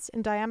 centimeters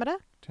in diameter.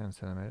 10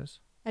 centimeters.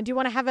 And do you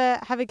want to have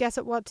a guess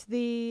at what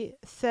the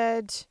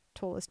 3rd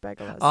tallest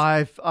burger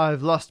was?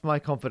 I've lost my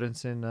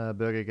confidence in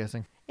burger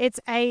guessing. It's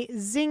a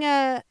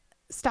Zinger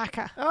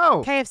Stacker.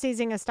 Oh. KFC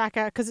Zinger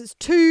Stacker, because it's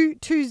two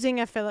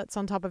Zinger fillets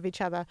on top of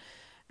each other.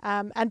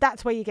 And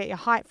that's where you get your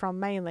height from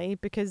mainly,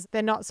 because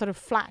they're not sort of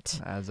flat.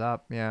 Adds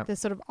up, yeah. They're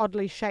sort of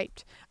oddly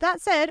shaped. That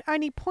said,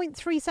 only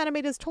 0.3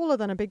 centimeters taller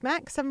than a Big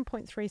Mac,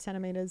 7.3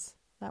 centimeters.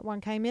 That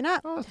one came in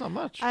at. Oh, that's not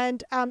much.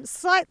 And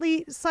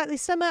slightly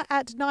slimmer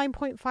at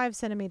 9.5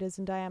 centimeters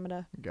in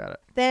diameter. Got it.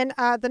 Then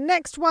the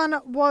next one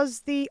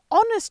was the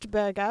Honest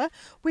Burger,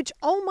 which,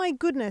 oh my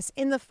goodness,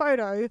 in the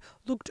photo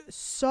looked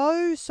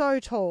so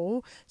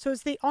tall. So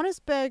it's the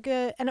Honest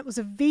Burger, and it was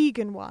a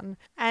vegan one.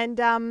 And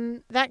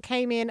that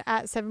came in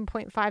at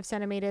 7.5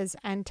 centimeters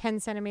and 10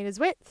 centimeters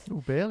width.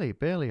 Oh,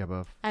 barely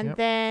above. And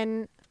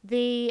then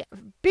the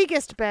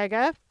biggest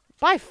burger,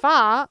 by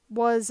far,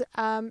 was,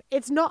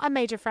 it's not a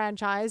major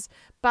franchise,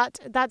 but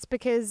that's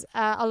because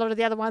a lot of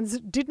the other ones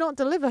did not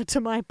deliver to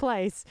my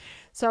place.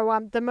 So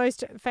the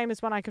most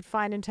famous one I could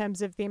find in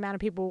terms of the amount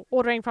of people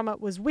ordering from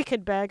it was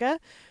Wicked Burger.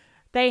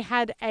 They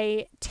had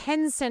a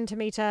 10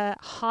 centimeter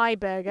high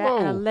burger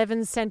and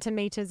 11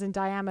 centimeters in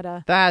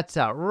diameter. That's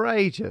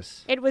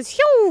outrageous. It was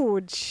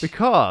huge.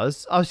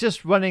 Because I was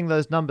just running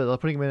those numbers, I was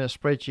putting them in a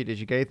spreadsheet as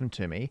you gave them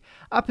to me.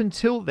 Up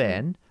until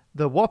then,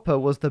 the Whopper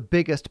was the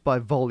biggest by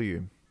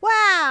volume.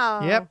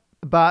 Wow. Yep.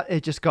 But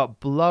it just got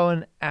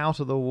blown out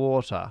of the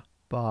water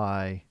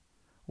by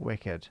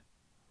Wicked.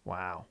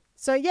 Wow.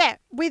 So yeah,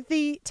 with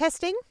the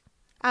testing,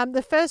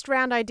 the first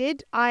round I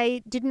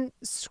didn't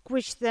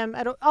squish them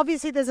at all.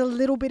 Obviously, there's a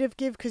little bit of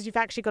give because you've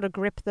actually got to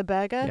grip the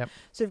burger. Yep.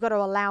 So you've got to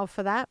allow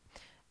for that.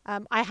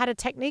 I had a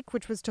technique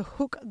which was to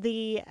hook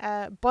the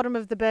bottom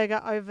of the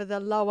burger over the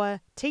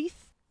lower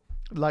teeth.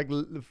 Like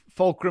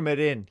fulcrum it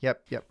in.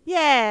 Yep.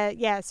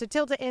 Yeah. So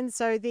tilt it in.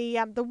 So the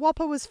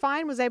Whopper was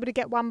fine. Was able to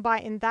get one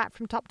bite in that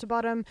from top to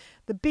bottom.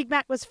 The Big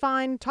Mac was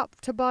fine, top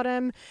to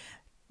bottom.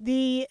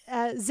 The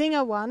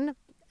Zinger one,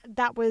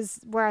 that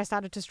was where I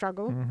started to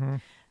struggle. Mm-hmm.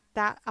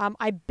 That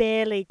I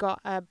barely got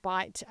a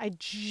bite. I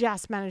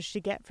just managed to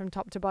get from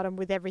top to bottom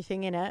with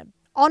everything in it.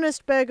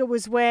 Honest Burger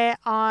was where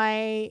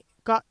I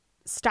got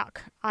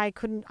stuck. I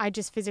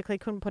just physically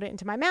couldn't put it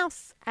into my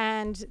mouth,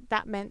 and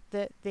that meant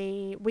that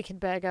the Wicked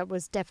Burger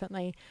was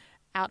definitely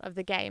out of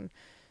the game.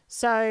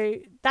 So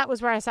that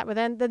was where I sat with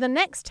it. Then the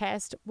next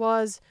test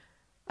was,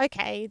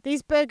 okay,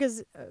 these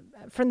burgers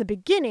from the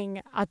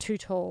beginning are too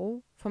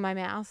tall for my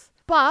mouth,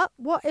 but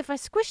what if I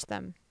squish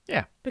them?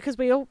 Yeah. Because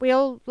we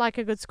all like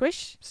a good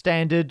squish.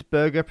 Standard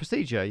burger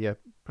procedure. You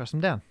press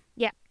them down.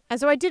 Yeah. And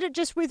so I did it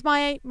just with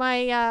my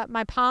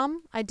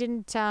palm. I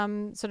didn't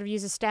sort of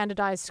use a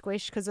standardized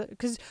squish because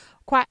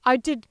I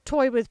did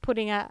toy with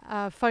putting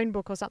a phone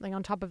book or something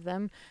on top of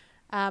them.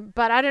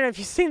 But I don't know if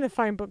you've seen the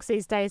phone books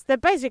these days. They're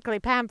basically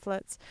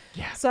pamphlets.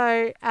 Yeah.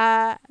 So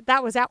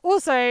that was out.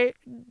 Also,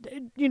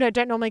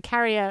 don't normally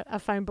carry a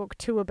phone book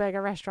to a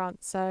burger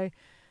restaurant. So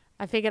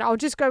I figured I'll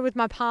just go with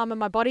my palm and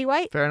my body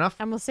weight. Fair enough.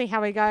 And we'll see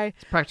how we go.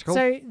 It's practical.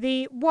 So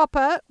the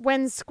Whopper,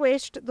 when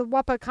squished, the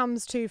Whopper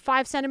comes to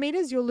 5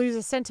 centimeters. You'll lose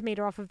a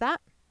centimeter off of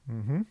that.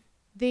 Mm-hmm.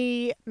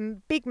 The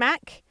Big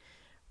Mac,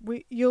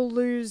 you'll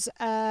lose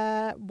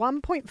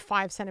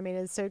 1.5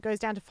 centimeters. So it goes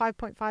down to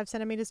 5.5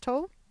 centimeters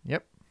tall.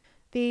 Yep.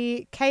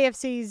 The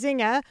KFC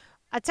Zinger,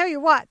 I tell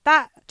you what,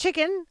 that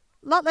chicken,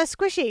 a lot less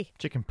squishy.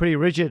 Chicken pretty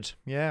rigid.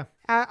 Yeah.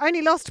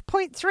 Only lost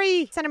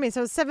 0.3 centimeters,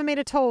 so 7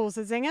 meter tall is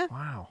the Zinger.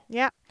 Wow.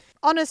 Yeah.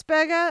 Honest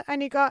Burger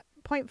only got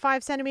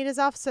 0.5 centimeters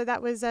off, so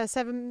that was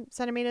 7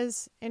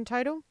 centimeters in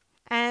total.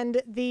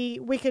 And the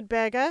Wicked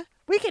Burger,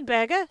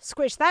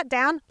 squished that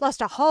down,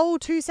 lost a whole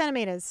 2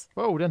 centimeters.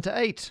 Whoa, down to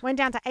 8. Went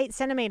down to 8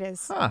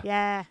 centimeters. Huh.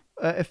 Yeah.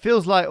 It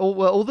feels like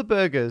all the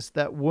burgers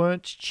that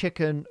weren't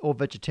chicken or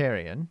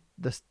vegetarian,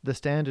 the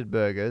standard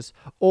burgers,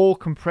 all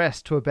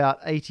compressed to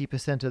about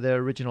 80% of their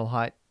original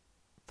height.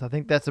 So I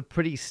think that's a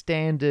pretty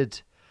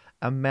standard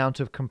amount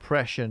of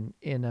compression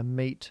in a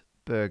meat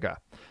burger.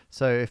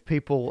 So if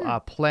people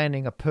are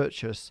planning a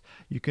purchase,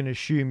 you can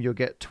assume you'll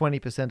get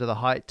 20% of the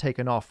height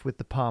taken off with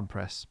the palm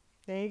press.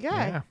 There you go.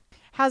 Yeah.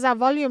 How's our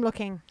volume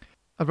looking?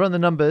 I've run the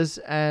numbers,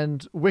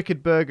 and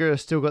Wicked Burger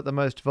has still got the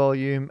most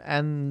volume,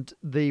 and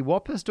the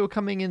Whopper still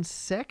coming in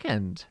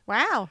second.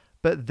 Wow.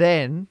 But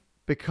then,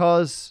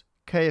 because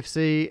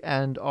KFC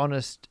and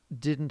Honest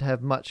didn't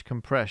have much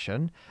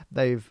compression,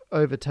 they've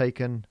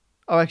overtaken...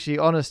 Oh, actually,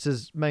 Honest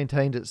has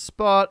maintained its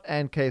spot,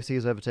 and KFC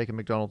has overtaken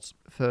McDonald's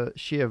for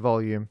sheer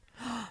volume.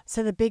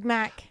 So the Big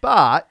Mac.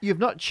 But you've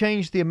not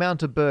changed the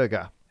amount of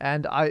burger,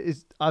 and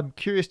I'm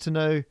curious to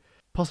know,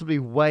 possibly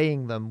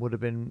weighing them would have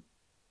been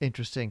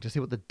interesting to see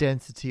what the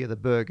density of the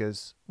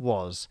burgers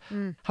was.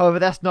 However,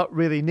 that's not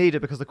really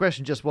needed because the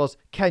question just was,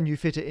 can you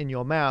fit it in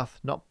your mouth,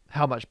 not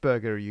how much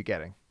burger are you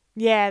getting?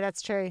 Yeah,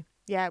 that's true.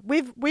 Yeah,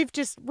 we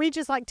just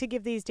like to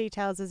give these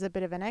details as a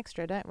bit of an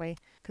extra, don't we?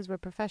 Because we're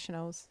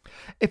professionals.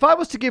 If I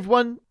was to give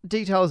one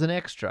detail as an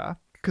extra,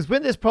 because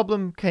when this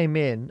problem came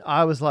in,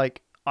 I was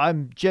like,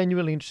 I'm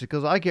genuinely interested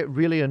because I get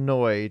really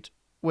annoyed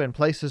when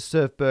places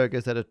serve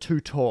burgers that are too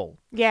tall.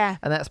 Yeah.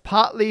 And that's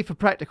partly for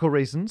practical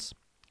reasons.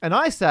 And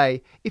I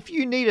say, if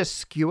you need a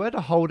skewer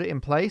to hold it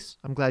in place,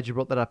 I'm glad you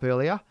brought that up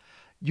earlier,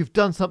 you've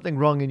done something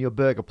wrong in your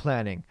burger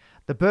planning.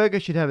 The burger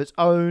should have its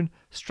own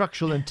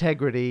structural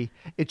integrity.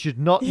 It should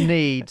not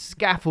need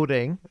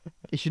scaffolding.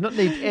 It should not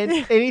need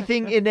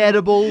anything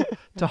inedible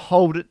to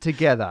hold it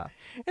together.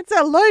 It's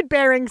a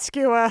load-bearing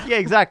skewer. Yeah,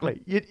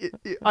 exactly. You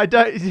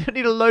don't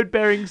need a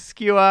load-bearing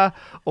skewer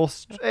or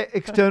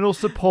external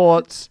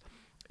supports.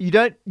 You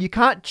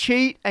can't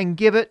cheat and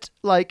give it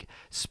like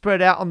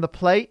spread out on the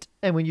plate.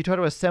 And when you try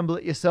to assemble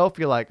it yourself,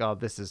 you're like, oh,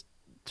 this is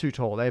too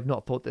tall. They have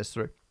not thought this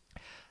through.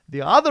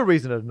 The other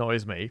reason it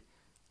annoys me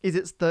is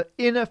it's the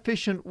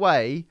inefficient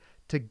way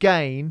to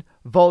gain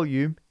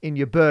volume in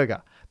your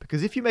burger.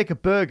 Because if you make a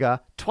burger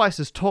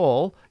twice as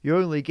tall, you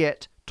only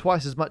get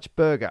twice as much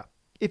burger.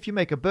 If you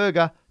make a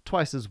burger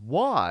twice as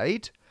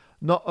wide,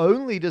 not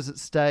only does it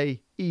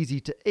stay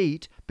easy to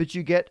eat, but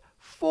you get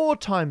 4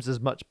 times as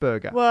much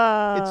burger.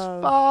 Whoa. It's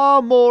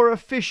far more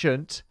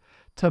efficient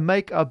to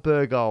make a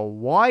burger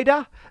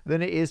wider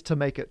than it is to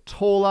make it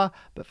taller,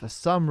 but for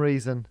some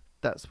reason,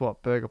 that's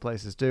what burger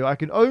places do. I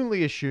can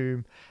only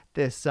assume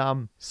there's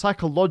some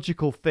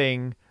psychological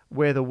thing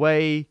where the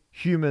way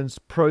humans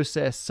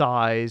process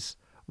size,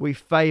 we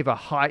favor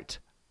height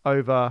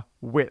over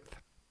width.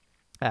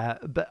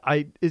 But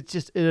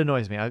it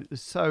annoys me.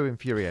 It's so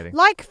infuriating.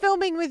 Like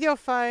filming with your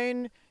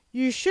phone,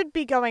 you should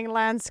be going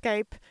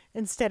landscape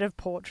instead of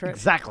portrait.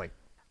 Exactly.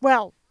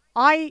 Well,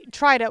 I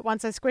tried it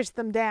once I squished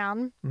them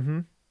down. Mm-hmm.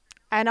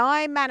 And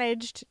I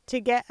managed to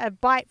get a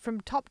bite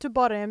from top to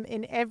bottom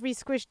in every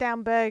squished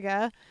down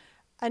burger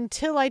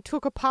until I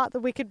took apart the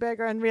Wicked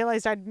Burger and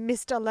realized I'd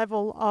missed a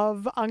level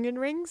of onion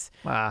rings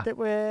that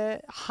were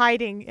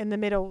hiding in the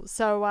middle.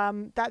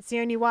 So that's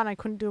the only one I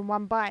couldn't do in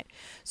one bite.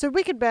 So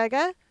Wicked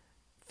Burger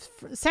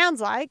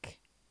sounds like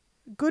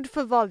good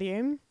for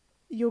volume.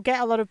 You'll get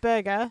a lot of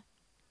burger,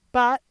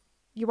 but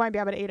you won't be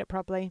able to eat it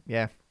properly.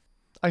 Yeah.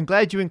 I'm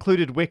glad you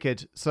included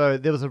Wicked. So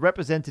there was a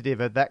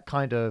representative of that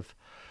kind of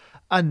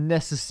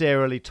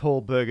unnecessarily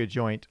tall burger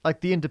joint.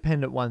 Like the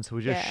independent ones were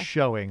just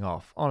showing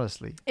off,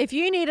 honestly. If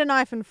you need a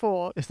knife and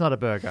fork... It's not a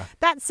burger.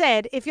 That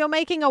said, if you're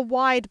making a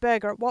wide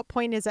burger, at what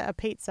point is it a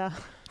pizza?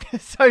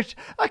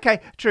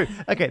 Okay, true.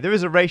 Okay, there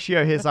is a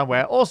ratio here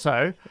somewhere.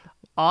 Also,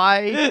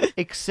 I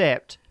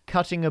accept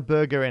cutting a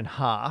burger in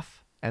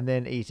half and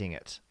then eating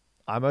it.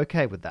 I'm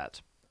okay with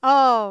that.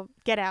 Oh,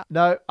 get out.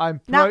 No, I'm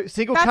pro No,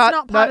 single that's cut.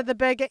 not part no, of the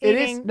burger it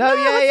eating. is. No,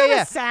 yeah, it's yeah, not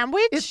yeah. a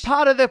sandwich. It's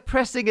part of the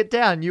pressing it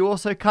down. You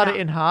also cut No. it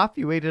in half.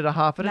 You eat it a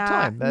half at a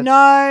time.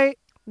 No.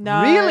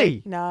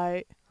 Really?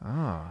 No.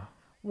 Ah.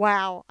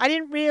 Wow. I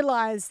didn't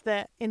realize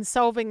that in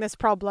solving this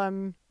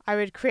problem, I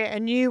would create a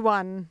new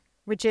one,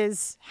 which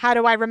is how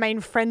do I remain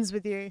friends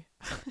with you?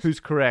 Who's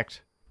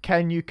correct?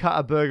 Can you cut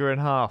a burger in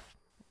half?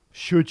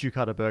 Should you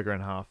cut a burger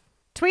in half?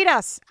 Tweet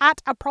us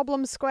at A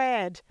Problem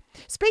Squared.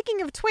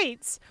 Speaking of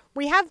tweets,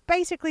 we have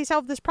basically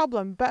solved this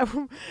problem, but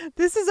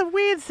this is a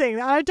weird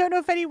thing. I don't know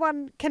if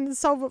anyone can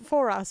solve it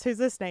for us who's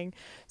listening.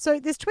 So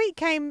this tweet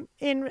came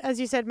in, as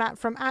you said, Matt,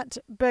 from at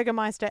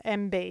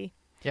BurgermeisterMB.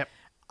 Yep.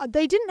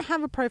 They didn't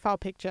have a profile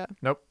picture.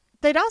 Nope.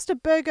 They'd asked a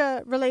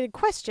burger-related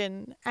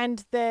question,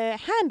 and their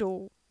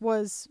handle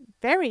was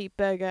very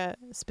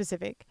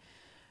burger-specific.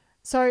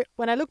 So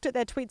when I looked at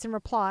their tweets and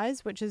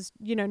replies, which is,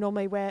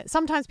 normally where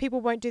sometimes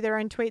people won't do their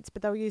own tweets,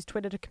 but they'll use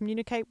Twitter to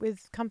communicate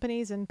with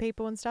companies and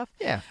people and stuff.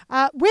 Yeah.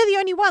 We're the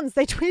only ones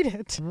they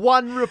tweeted.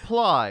 One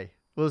reply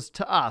was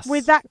to us.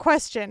 With that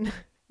question.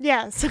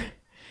 Yes.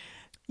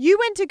 You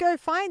went to go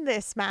find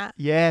this, Matt.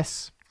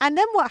 Yes. And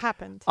then what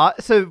happened?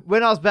 So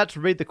when I was about to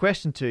read the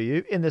question to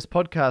you in this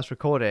podcast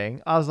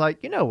recording, I was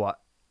like, you know what?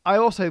 I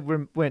also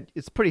went,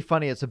 it's pretty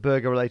funny it's a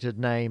burger-related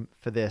name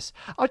for this.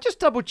 I'll just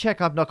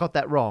double-check I've not got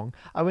that wrong.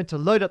 I went to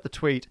load up the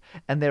tweet,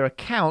 and their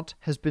account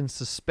has been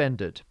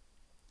suspended.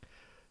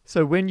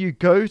 So when you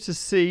go to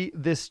see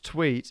this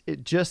tweet,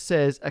 it just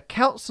says,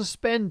 account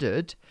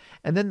suspended,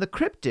 and then the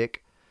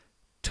cryptic,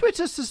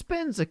 Twitter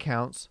suspends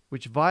accounts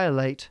which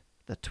violate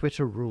the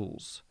Twitter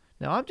rules.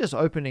 Now, I'm just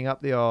opening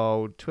up the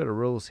old Twitter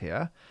rules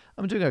here.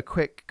 I'm doing a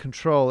quick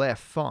Control F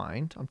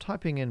find. I'm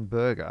typing in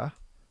burger.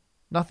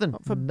 Nothing.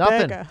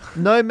 Burger.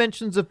 No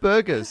mentions of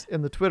burgers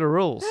in the Twitter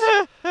rules.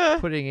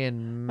 Putting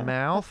in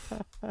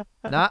mouth.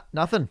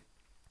 Nothing.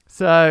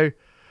 So,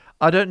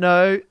 I don't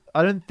know.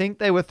 I don't think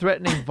they were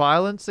threatening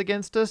violence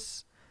against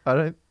us.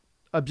 I'm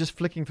just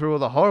flicking through all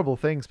the horrible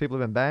things people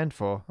have been banned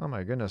for. Oh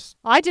my goodness.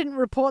 I didn't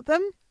report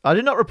them. I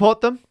did not report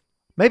them.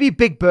 Maybe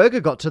Big Burger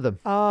got to them.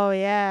 Oh,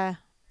 yeah.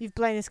 You've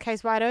blown this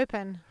case wide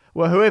open.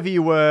 Well, whoever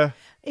you were.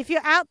 If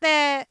you're out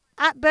there,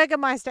 at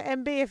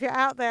BurgermeisterMB, if you're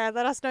out there,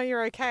 let us know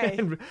you're okay.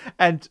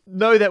 and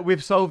know that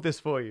we've solved this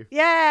for you.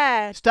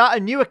 Yeah. Start a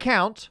new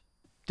account,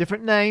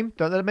 different name,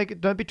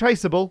 don't be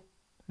traceable,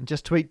 and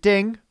just tweet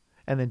ding,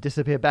 and then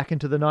disappear back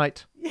into the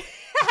night.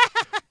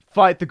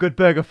 Fight the good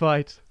burger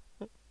fight.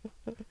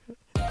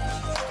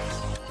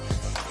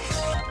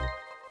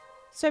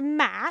 So,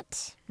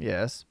 Matt.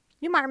 Yes.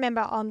 You might remember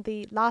on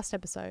the last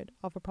episode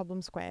of A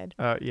Problem Squared.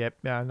 Yep.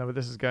 Yeah, I know where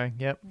this is going.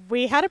 Yep.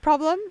 We had a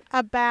problem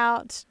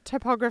about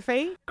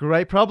topography.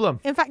 Great problem.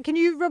 In fact, can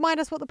you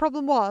remind us what the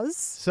problem was?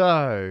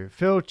 So,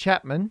 Phil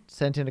Chapman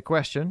sent in a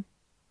question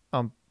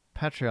on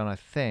Patreon, I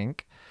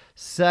think,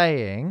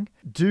 saying,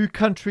 do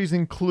countries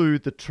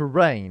include the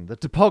terrain, the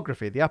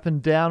topography, the up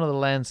and down of the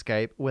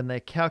landscape when they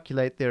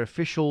calculate their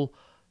official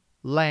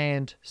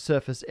land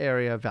surface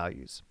area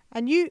values?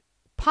 And you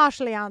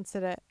partially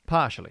answered it.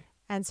 Partially.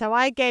 And so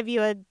I gave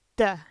you a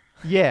duh.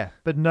 Yeah,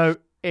 but no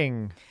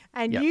ing.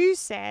 And Yep. you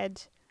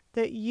said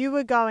that you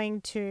were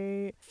going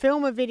to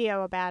film a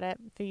video about it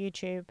for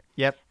YouTube.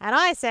 Yep. And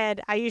I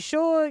said, are you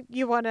sure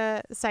you want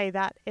to say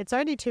that? It's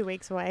only 2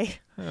 weeks away.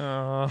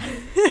 Oh.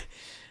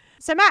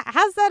 So, Matt,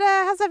 how's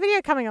that video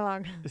coming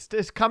along?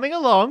 It's coming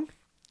along.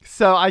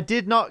 So I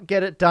did not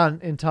get it done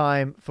in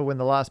time for when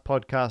the last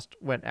podcast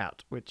went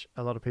out, which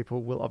a lot of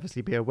people will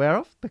obviously be aware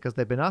of because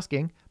they've been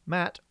asking,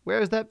 Matt, where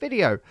is that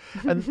video?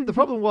 And the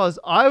problem was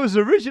I was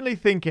originally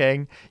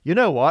thinking, you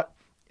know what?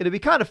 It'd be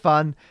kind of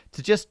fun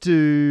to just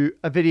do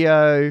a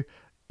video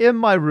in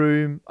my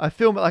room. I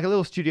film it like a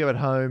little studio at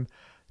home,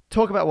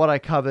 talk about what I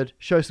covered,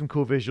 show some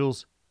cool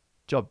visuals,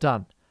 job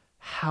done.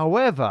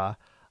 However,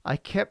 I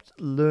kept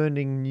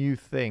learning new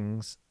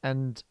things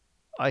and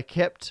I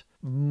kept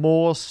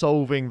more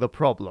solving the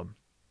problem.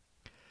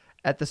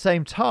 At the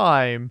same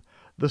time,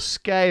 the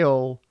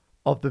scale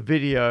of the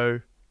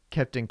video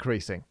kept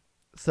increasing.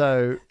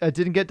 So I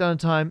didn't get done in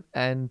time,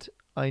 and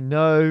I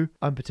know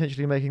I'm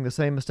potentially making the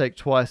same mistake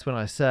twice when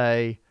I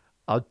say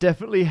I'll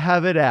definitely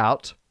have it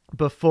out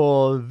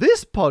before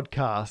this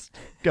podcast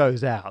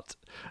goes out.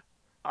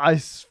 I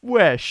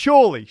swear,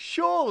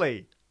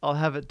 surely I'll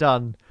have it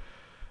done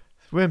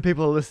when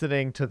people are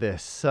listening to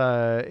this.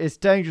 So it's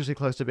dangerously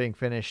close to being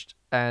finished,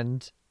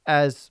 and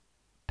as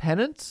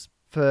penance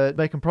for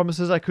making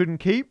promises I couldn't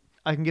keep,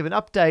 I can give an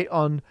update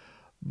on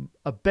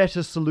a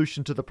better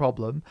solution to the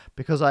problem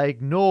because I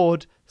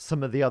ignored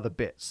some of the other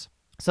bits.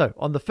 So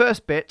on the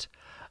first bit,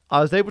 I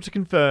was able to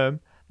confirm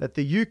that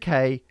the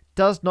UK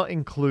does not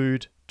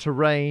include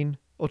terrain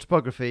or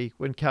topography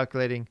when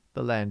calculating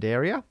the land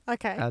area.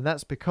 Okay. And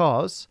that's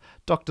because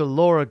Dr.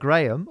 Laura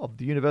Graham of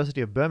the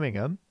University of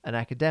Birmingham, an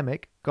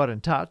academic, got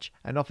in touch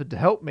and offered to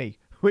help me,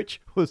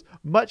 which was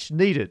much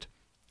needed.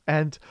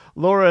 And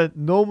Laura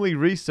normally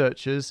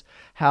researches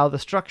how the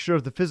structure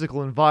of the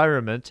physical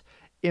environment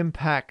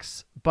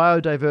impacts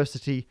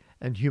biodiversity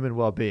and human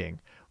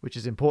well-being, which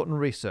is important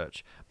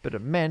research. but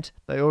it meant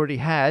they already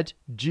had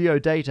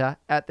geodata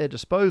at their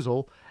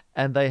disposal,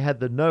 and they had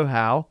the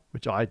know-how,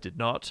 which I did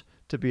not,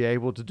 to be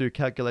able to do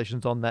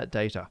calculations on that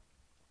data.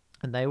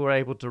 And they were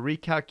able to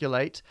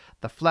recalculate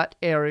the flat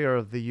area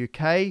of the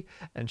UK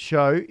and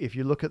show, if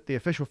you look at the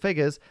official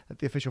figures, that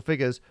the official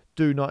figures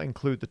do not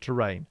include the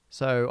terrain.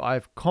 So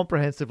I've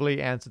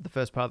comprehensively answered the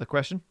first part of the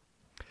question.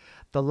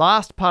 The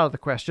last part of the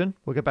question,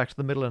 we'll get back to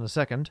the middle in a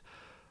second,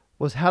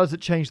 was how does it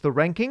change the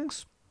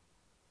rankings?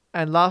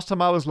 And last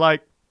time I was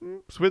like,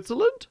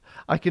 Switzerland?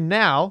 I can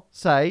now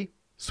say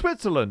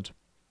Switzerland,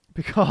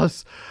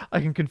 because I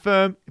can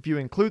confirm if you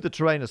include the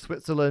terrain of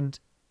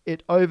Switzerland,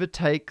 it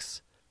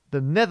overtakes the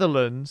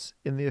Netherlands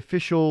in the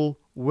official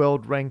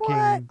world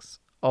rankings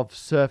of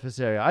surface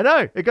area. I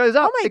know, it goes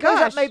up. Oh my goes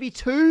gosh. up maybe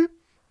 2.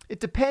 It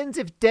depends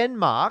if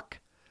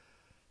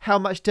how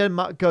much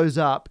Denmark goes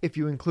up if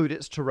you include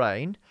its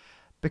terrain,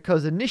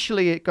 because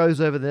initially it goes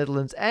over the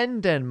Netherlands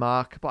and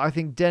Denmark, but I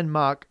think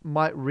Denmark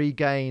might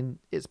regain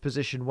its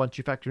position once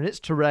you factor in its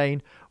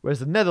terrain,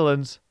 whereas the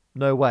Netherlands,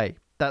 no way.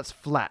 That's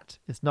flat.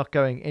 It's not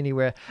going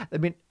anywhere. I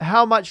mean,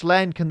 how much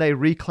land can they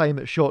reclaim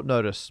at short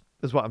notice,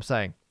 is what I'm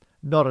saying.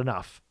 Not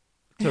enough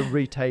to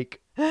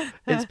retake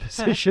its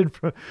position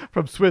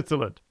from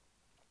Switzerland.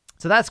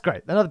 So that's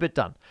great. Another bit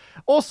done.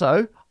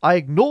 Also, I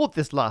ignored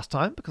this last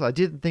time because I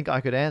didn't think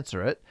I could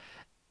answer it.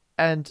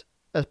 And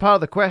as part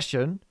of the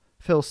question,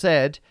 Phil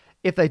said,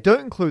 if they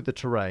don't include the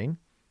terrain,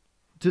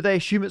 do they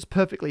assume it's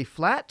perfectly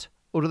flat,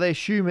 or do they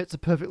assume it's a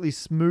perfectly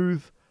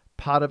smooth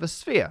part of a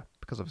sphere?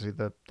 Because obviously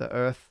the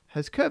Earth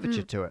has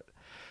curvature to it.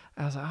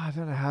 I was like, I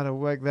don't know how to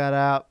work that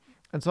out.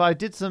 And so I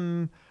did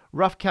some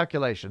rough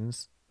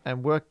calculations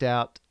and worked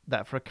out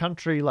that for a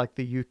country like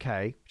the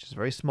UK, which is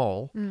very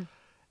small,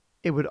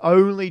 it would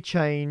only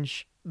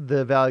change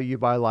the value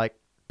by like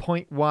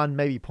 0.1,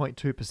 maybe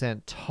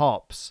 0.2%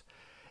 tops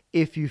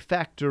if you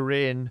factor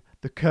in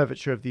the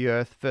curvature of the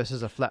Earth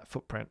versus a flat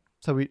footprint.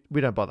 So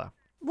we don't bother.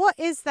 What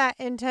is that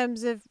in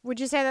terms of, would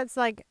you say that's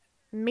like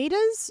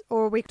meters,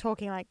 or are we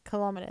talking like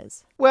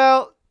kilometers?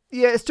 Well,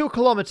 yeah, it's still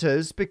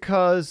kilometers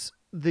because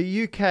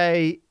the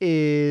UK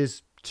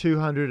is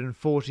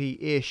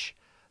 240-ish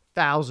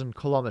thousand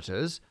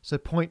kilometers. So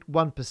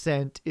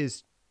 0.1%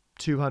 is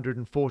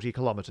 240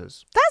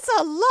 kilometers. That's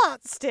a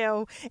lot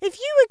still. If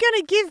you were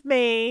going to give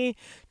me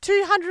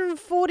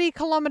 240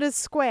 kilometers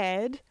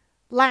squared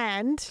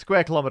land,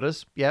 Square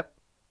kilometers, yep.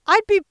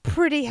 I'd be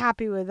pretty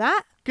happy with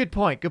that. Good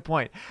point.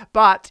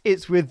 But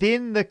it's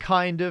within the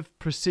kind of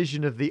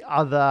precision of the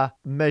other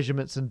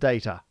measurements and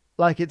data.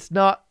 Like, it's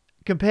not,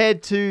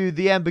 compared to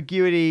the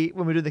ambiguity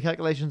when we do the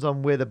calculations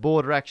on where the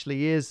border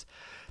actually is,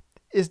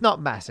 it's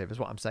not massive, is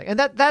what I'm saying. And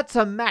that's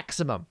a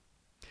maximum.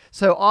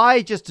 So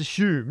I just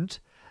assumed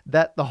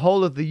that the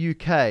whole of the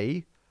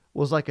UK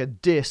was like a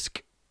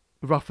disc,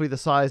 roughly the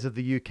size of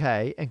the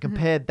UK, and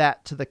compared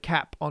that to the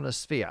cap on a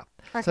sphere.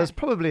 Okay. So it's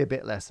probably a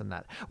bit less than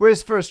that.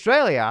 Whereas for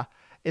Australia,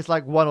 it's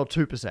like 1 or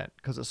 2%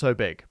 because it's so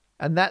big.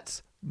 And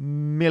that's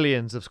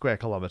millions of square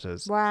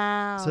kilometers.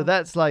 Wow. So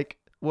that's like,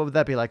 what would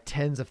that be, like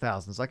tens of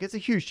thousands? Like, it's a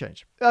huge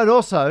change. And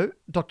also,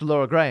 Dr.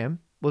 Laura Graham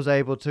was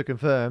able to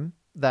confirm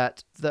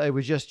that they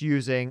were just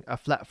using a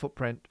flat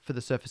footprint for the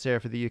surface area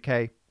for the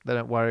UK. They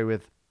don't worry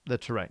with the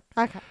terrain.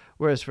 Okay.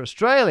 Whereas for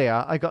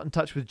Australia, I got in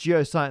touch with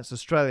Geoscience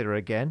Australia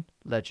again,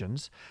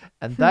 legends,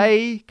 and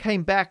they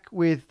came back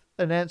with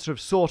an answer of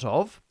sort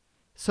of.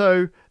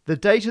 So the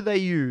data they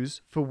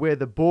use for where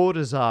the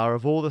borders are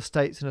of all the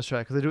states in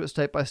Australia, because they do it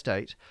state by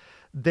state,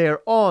 they're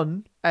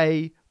on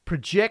a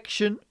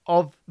projection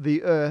of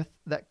the Earth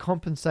that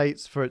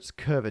compensates for its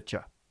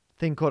curvature.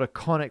 Thing called a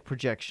conic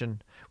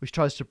projection, which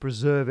tries to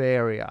preserve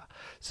area.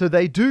 So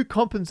they do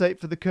compensate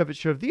for the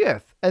curvature of the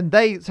Earth. And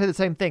they say the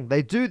same thing.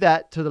 They do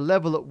that to the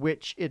level at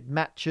which it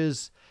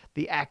matches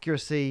the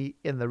accuracy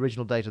in the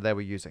original data they were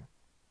using.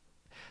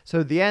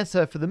 So the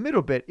answer for the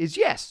middle bit is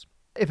yes.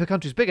 If a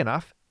country's big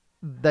enough,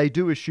 they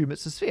do assume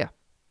it's a sphere.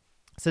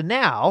 So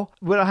now,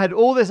 when I had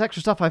all this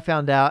extra stuff I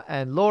found out,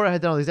 and Laura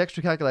had done all these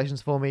extra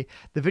calculations for me,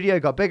 the video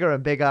got bigger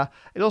and bigger.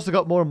 It also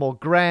got more and more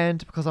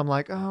grand because I'm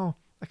like, oh,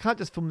 I can't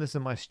just film this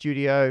in my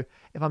studio.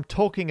 If I'm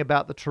talking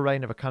about the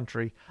terrain of a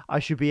country, I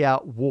should be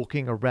out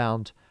walking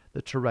around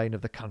the terrain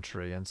of the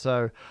country. And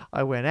so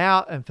I went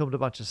out and filmed a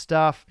bunch of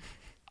stuff.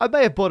 I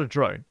may have bought a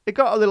drone. It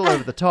got a little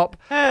over the top,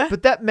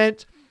 but that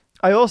meant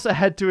I also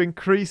had to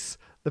increase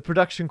the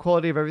production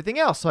quality of everything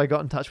else. So I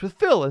got in touch with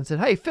Phil and said,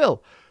 hey,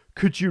 Phil,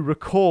 could you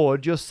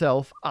record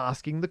yourself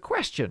asking the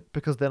question?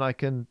 Because then I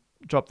can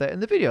drop that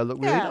in the video.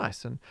 Look really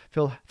nice. And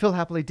Phil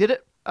happily did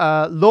it.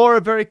 Laura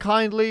very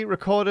kindly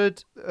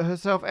recorded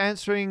herself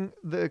answering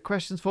the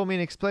questions for me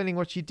and explaining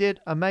what she did.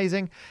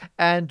 Amazing.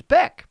 And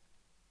Beck,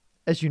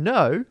 as you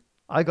know,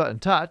 I got in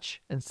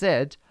touch and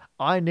said,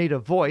 I need a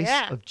voice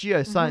of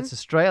Geoscience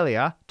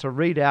Australia to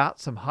read out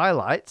some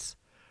highlights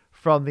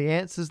from the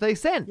answers they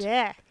sent.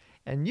 Yeah.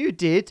 And you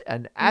did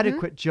an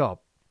adequate job.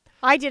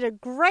 I did a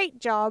great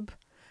job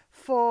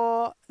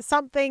for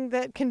something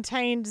that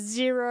contained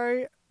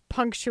 0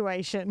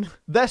 punctuation.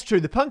 That's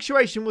true. The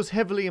punctuation was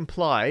heavily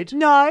implied.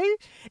 No,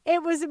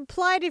 it was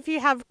implied if you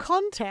have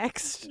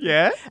context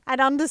Yeah?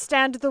 and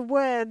understand the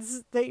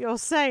words that you're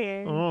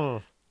saying.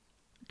 Oh.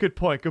 Good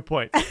point.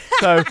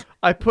 So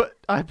I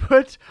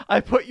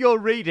put your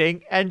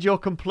reading and your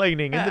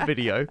complaining in the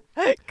video.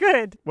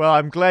 Good. Well,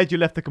 I'm glad you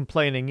left the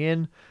complaining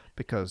in,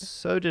 because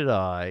so did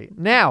I.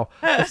 Now,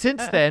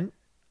 since then,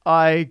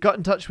 I got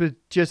in touch with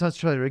Geoscience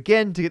Australia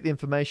again to get the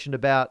information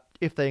about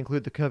if they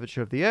include the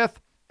curvature of the Earth,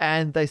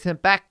 and they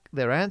sent back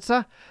their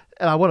answer,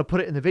 and I want to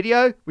put it in the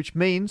video, which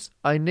means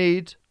I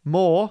need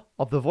more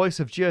of the voice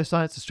of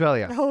Geoscience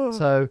Australia. Oh.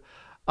 So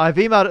I've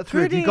emailed it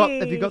through. Goody.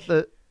 Have you got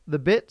the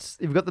bits?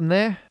 Have you got them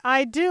there?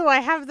 I do. I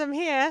have them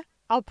here.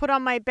 I'll put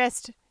on my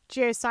best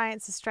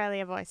Geoscience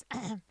Australia voice.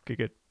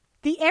 Good.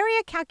 The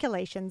area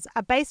calculations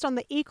are based on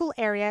the equal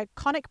area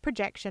conic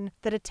projection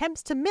that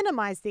attempts to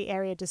minimize the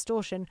area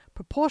distortion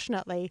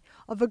proportionately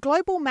of a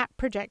global map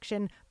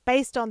projection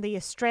based on the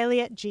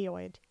Australia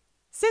geoid.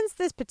 Since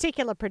this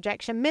particular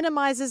projection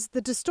minimizes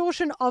the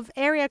distortion of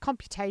area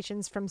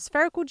computations from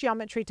spherical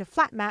geometry to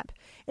flat map,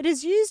 it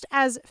is used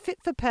as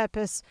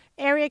fit-for-purpose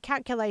area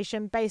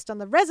calculation based on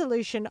the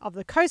resolution of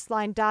the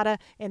coastline data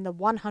in the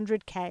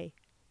 100K.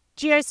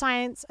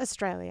 Geoscience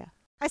Australia.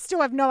 I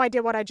still have no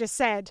idea what I just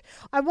said.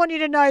 I want you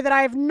to know that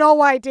I have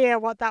no idea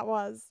what that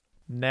was.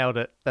 Nailed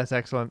it. That's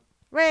excellent.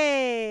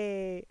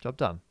 Wait. Job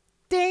done.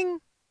 Ding.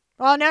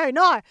 Oh,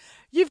 no.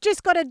 You've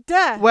just got a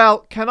duh.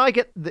 Well, can I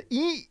get the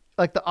E,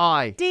 like the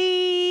I?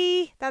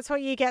 D. That's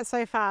what you get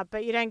so far,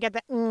 but you don't get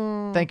the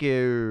Thank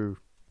you.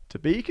 To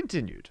be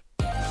continued.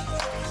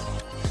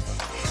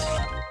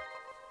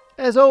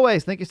 As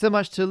always, thank you so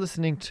much to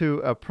listening to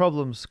A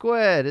Problem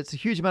Squared. It's a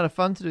huge amount of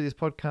fun to do these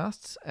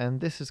podcasts,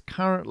 and this is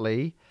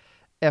currently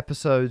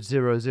episode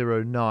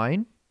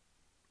 009,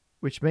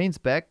 which means,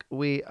 Beck,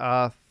 we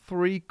are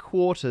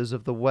 3/4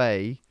 of the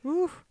way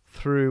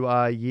through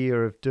our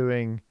year of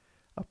doing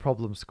A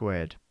Problem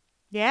Squared.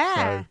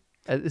 Yeah.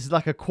 So this is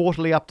like a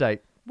quarterly update.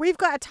 We've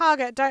got a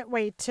target, don't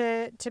we,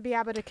 to be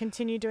able to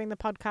continue doing the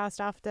podcast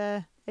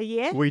after a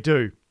year? We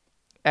do.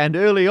 And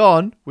early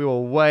on, we were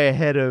way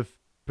ahead of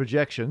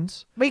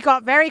projections. We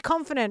got very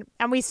confident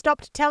and we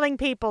stopped telling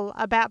people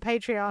about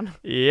Patreon.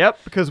 Yep,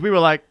 because we were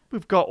like,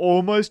 we've got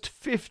almost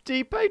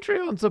 50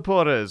 Patreon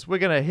supporters. We're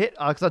going to hit,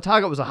 because our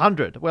target was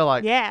 100. We're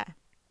like, yeah,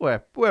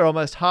 we're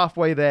almost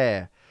halfway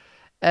there.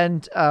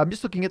 And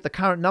just looking at the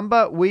current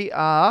number, we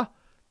are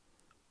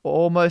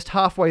almost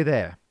halfway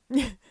there.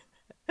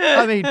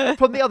 I mean,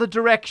 from the other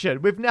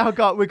direction, we've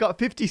got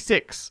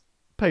 56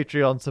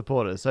 Patreon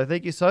supporters. So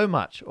thank you so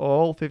much,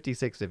 all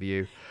 56 of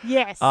you.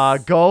 Yes. Our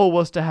goal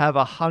was to have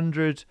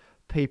 100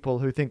 people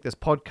who think this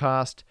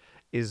podcast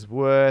is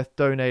worth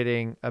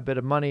donating a bit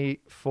of money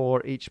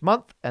for each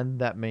month, and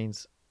that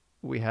means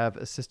we have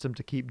a system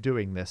to keep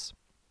doing this.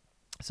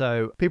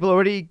 So people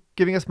already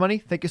giving us money,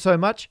 thank you so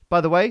much.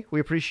 By the way, we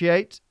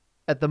appreciate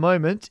at the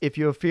moment, if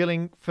you're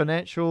feeling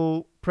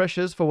financial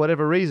pressures for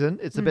whatever reason,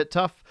 it's a bit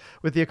tough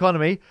with the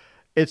economy,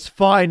 it's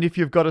fine if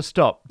you've got to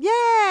stop.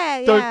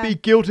 Yeah. Don't be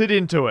guilted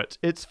into it.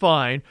 It's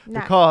fine. No.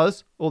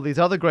 Because all these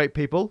other great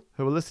people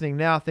who are listening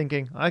now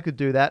thinking, I could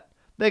do that,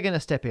 they're going to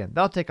step in.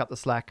 They'll take up the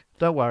slack.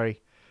 Don't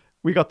worry.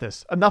 We got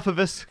this. Enough of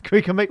us.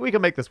 We can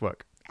make this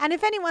work. And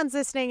if anyone's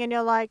listening and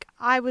you're like,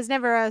 I was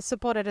never a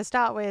supporter to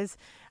start with,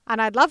 and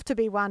I'd love to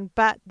be one,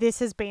 but this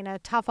has been a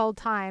tough old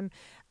time,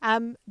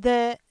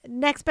 the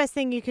next best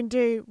thing you can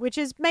do, which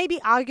is maybe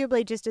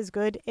arguably just as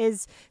good,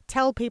 is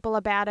tell people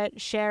about it,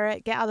 share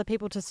it, get other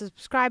people to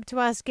subscribe to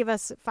us, give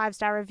us a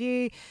 5-star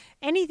review,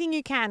 anything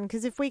you can,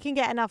 because if we can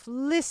get enough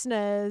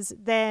listeners,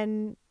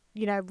 then,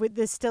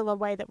 there's still a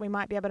way that we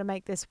might be able to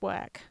make this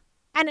work.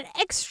 And an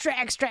extra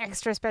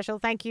special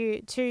thank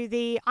you to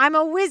the I'm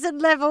a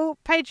Wizard level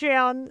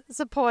Patreon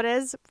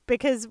supporters,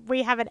 because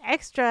we have an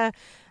extra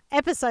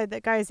episode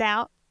that goes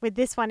out with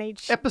this one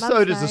each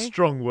Episode month is a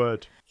strong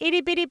word.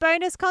 Itty bitty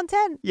bonus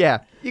content. Yeah,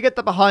 you get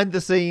the behind the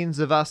scenes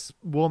of us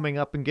warming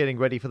up and getting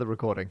ready for the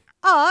recording.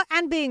 Oh,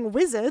 and being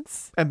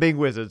wizards. And being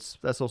wizards,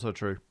 that's also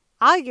true.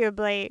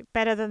 Arguably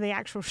better than the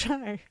actual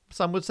show.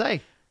 Some would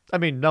say. I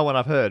mean, no one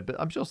I've heard, but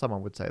I'm sure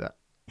someone would say that.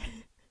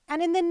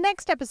 And in the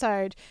next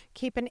episode,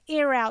 keep an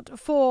ear out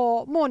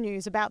for more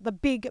news about the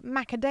big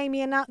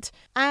macadamia nut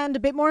and a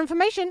bit more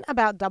information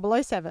about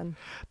 007.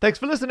 Thanks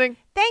for listening.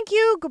 Thank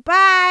you.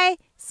 Goodbye.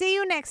 See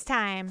you next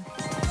time.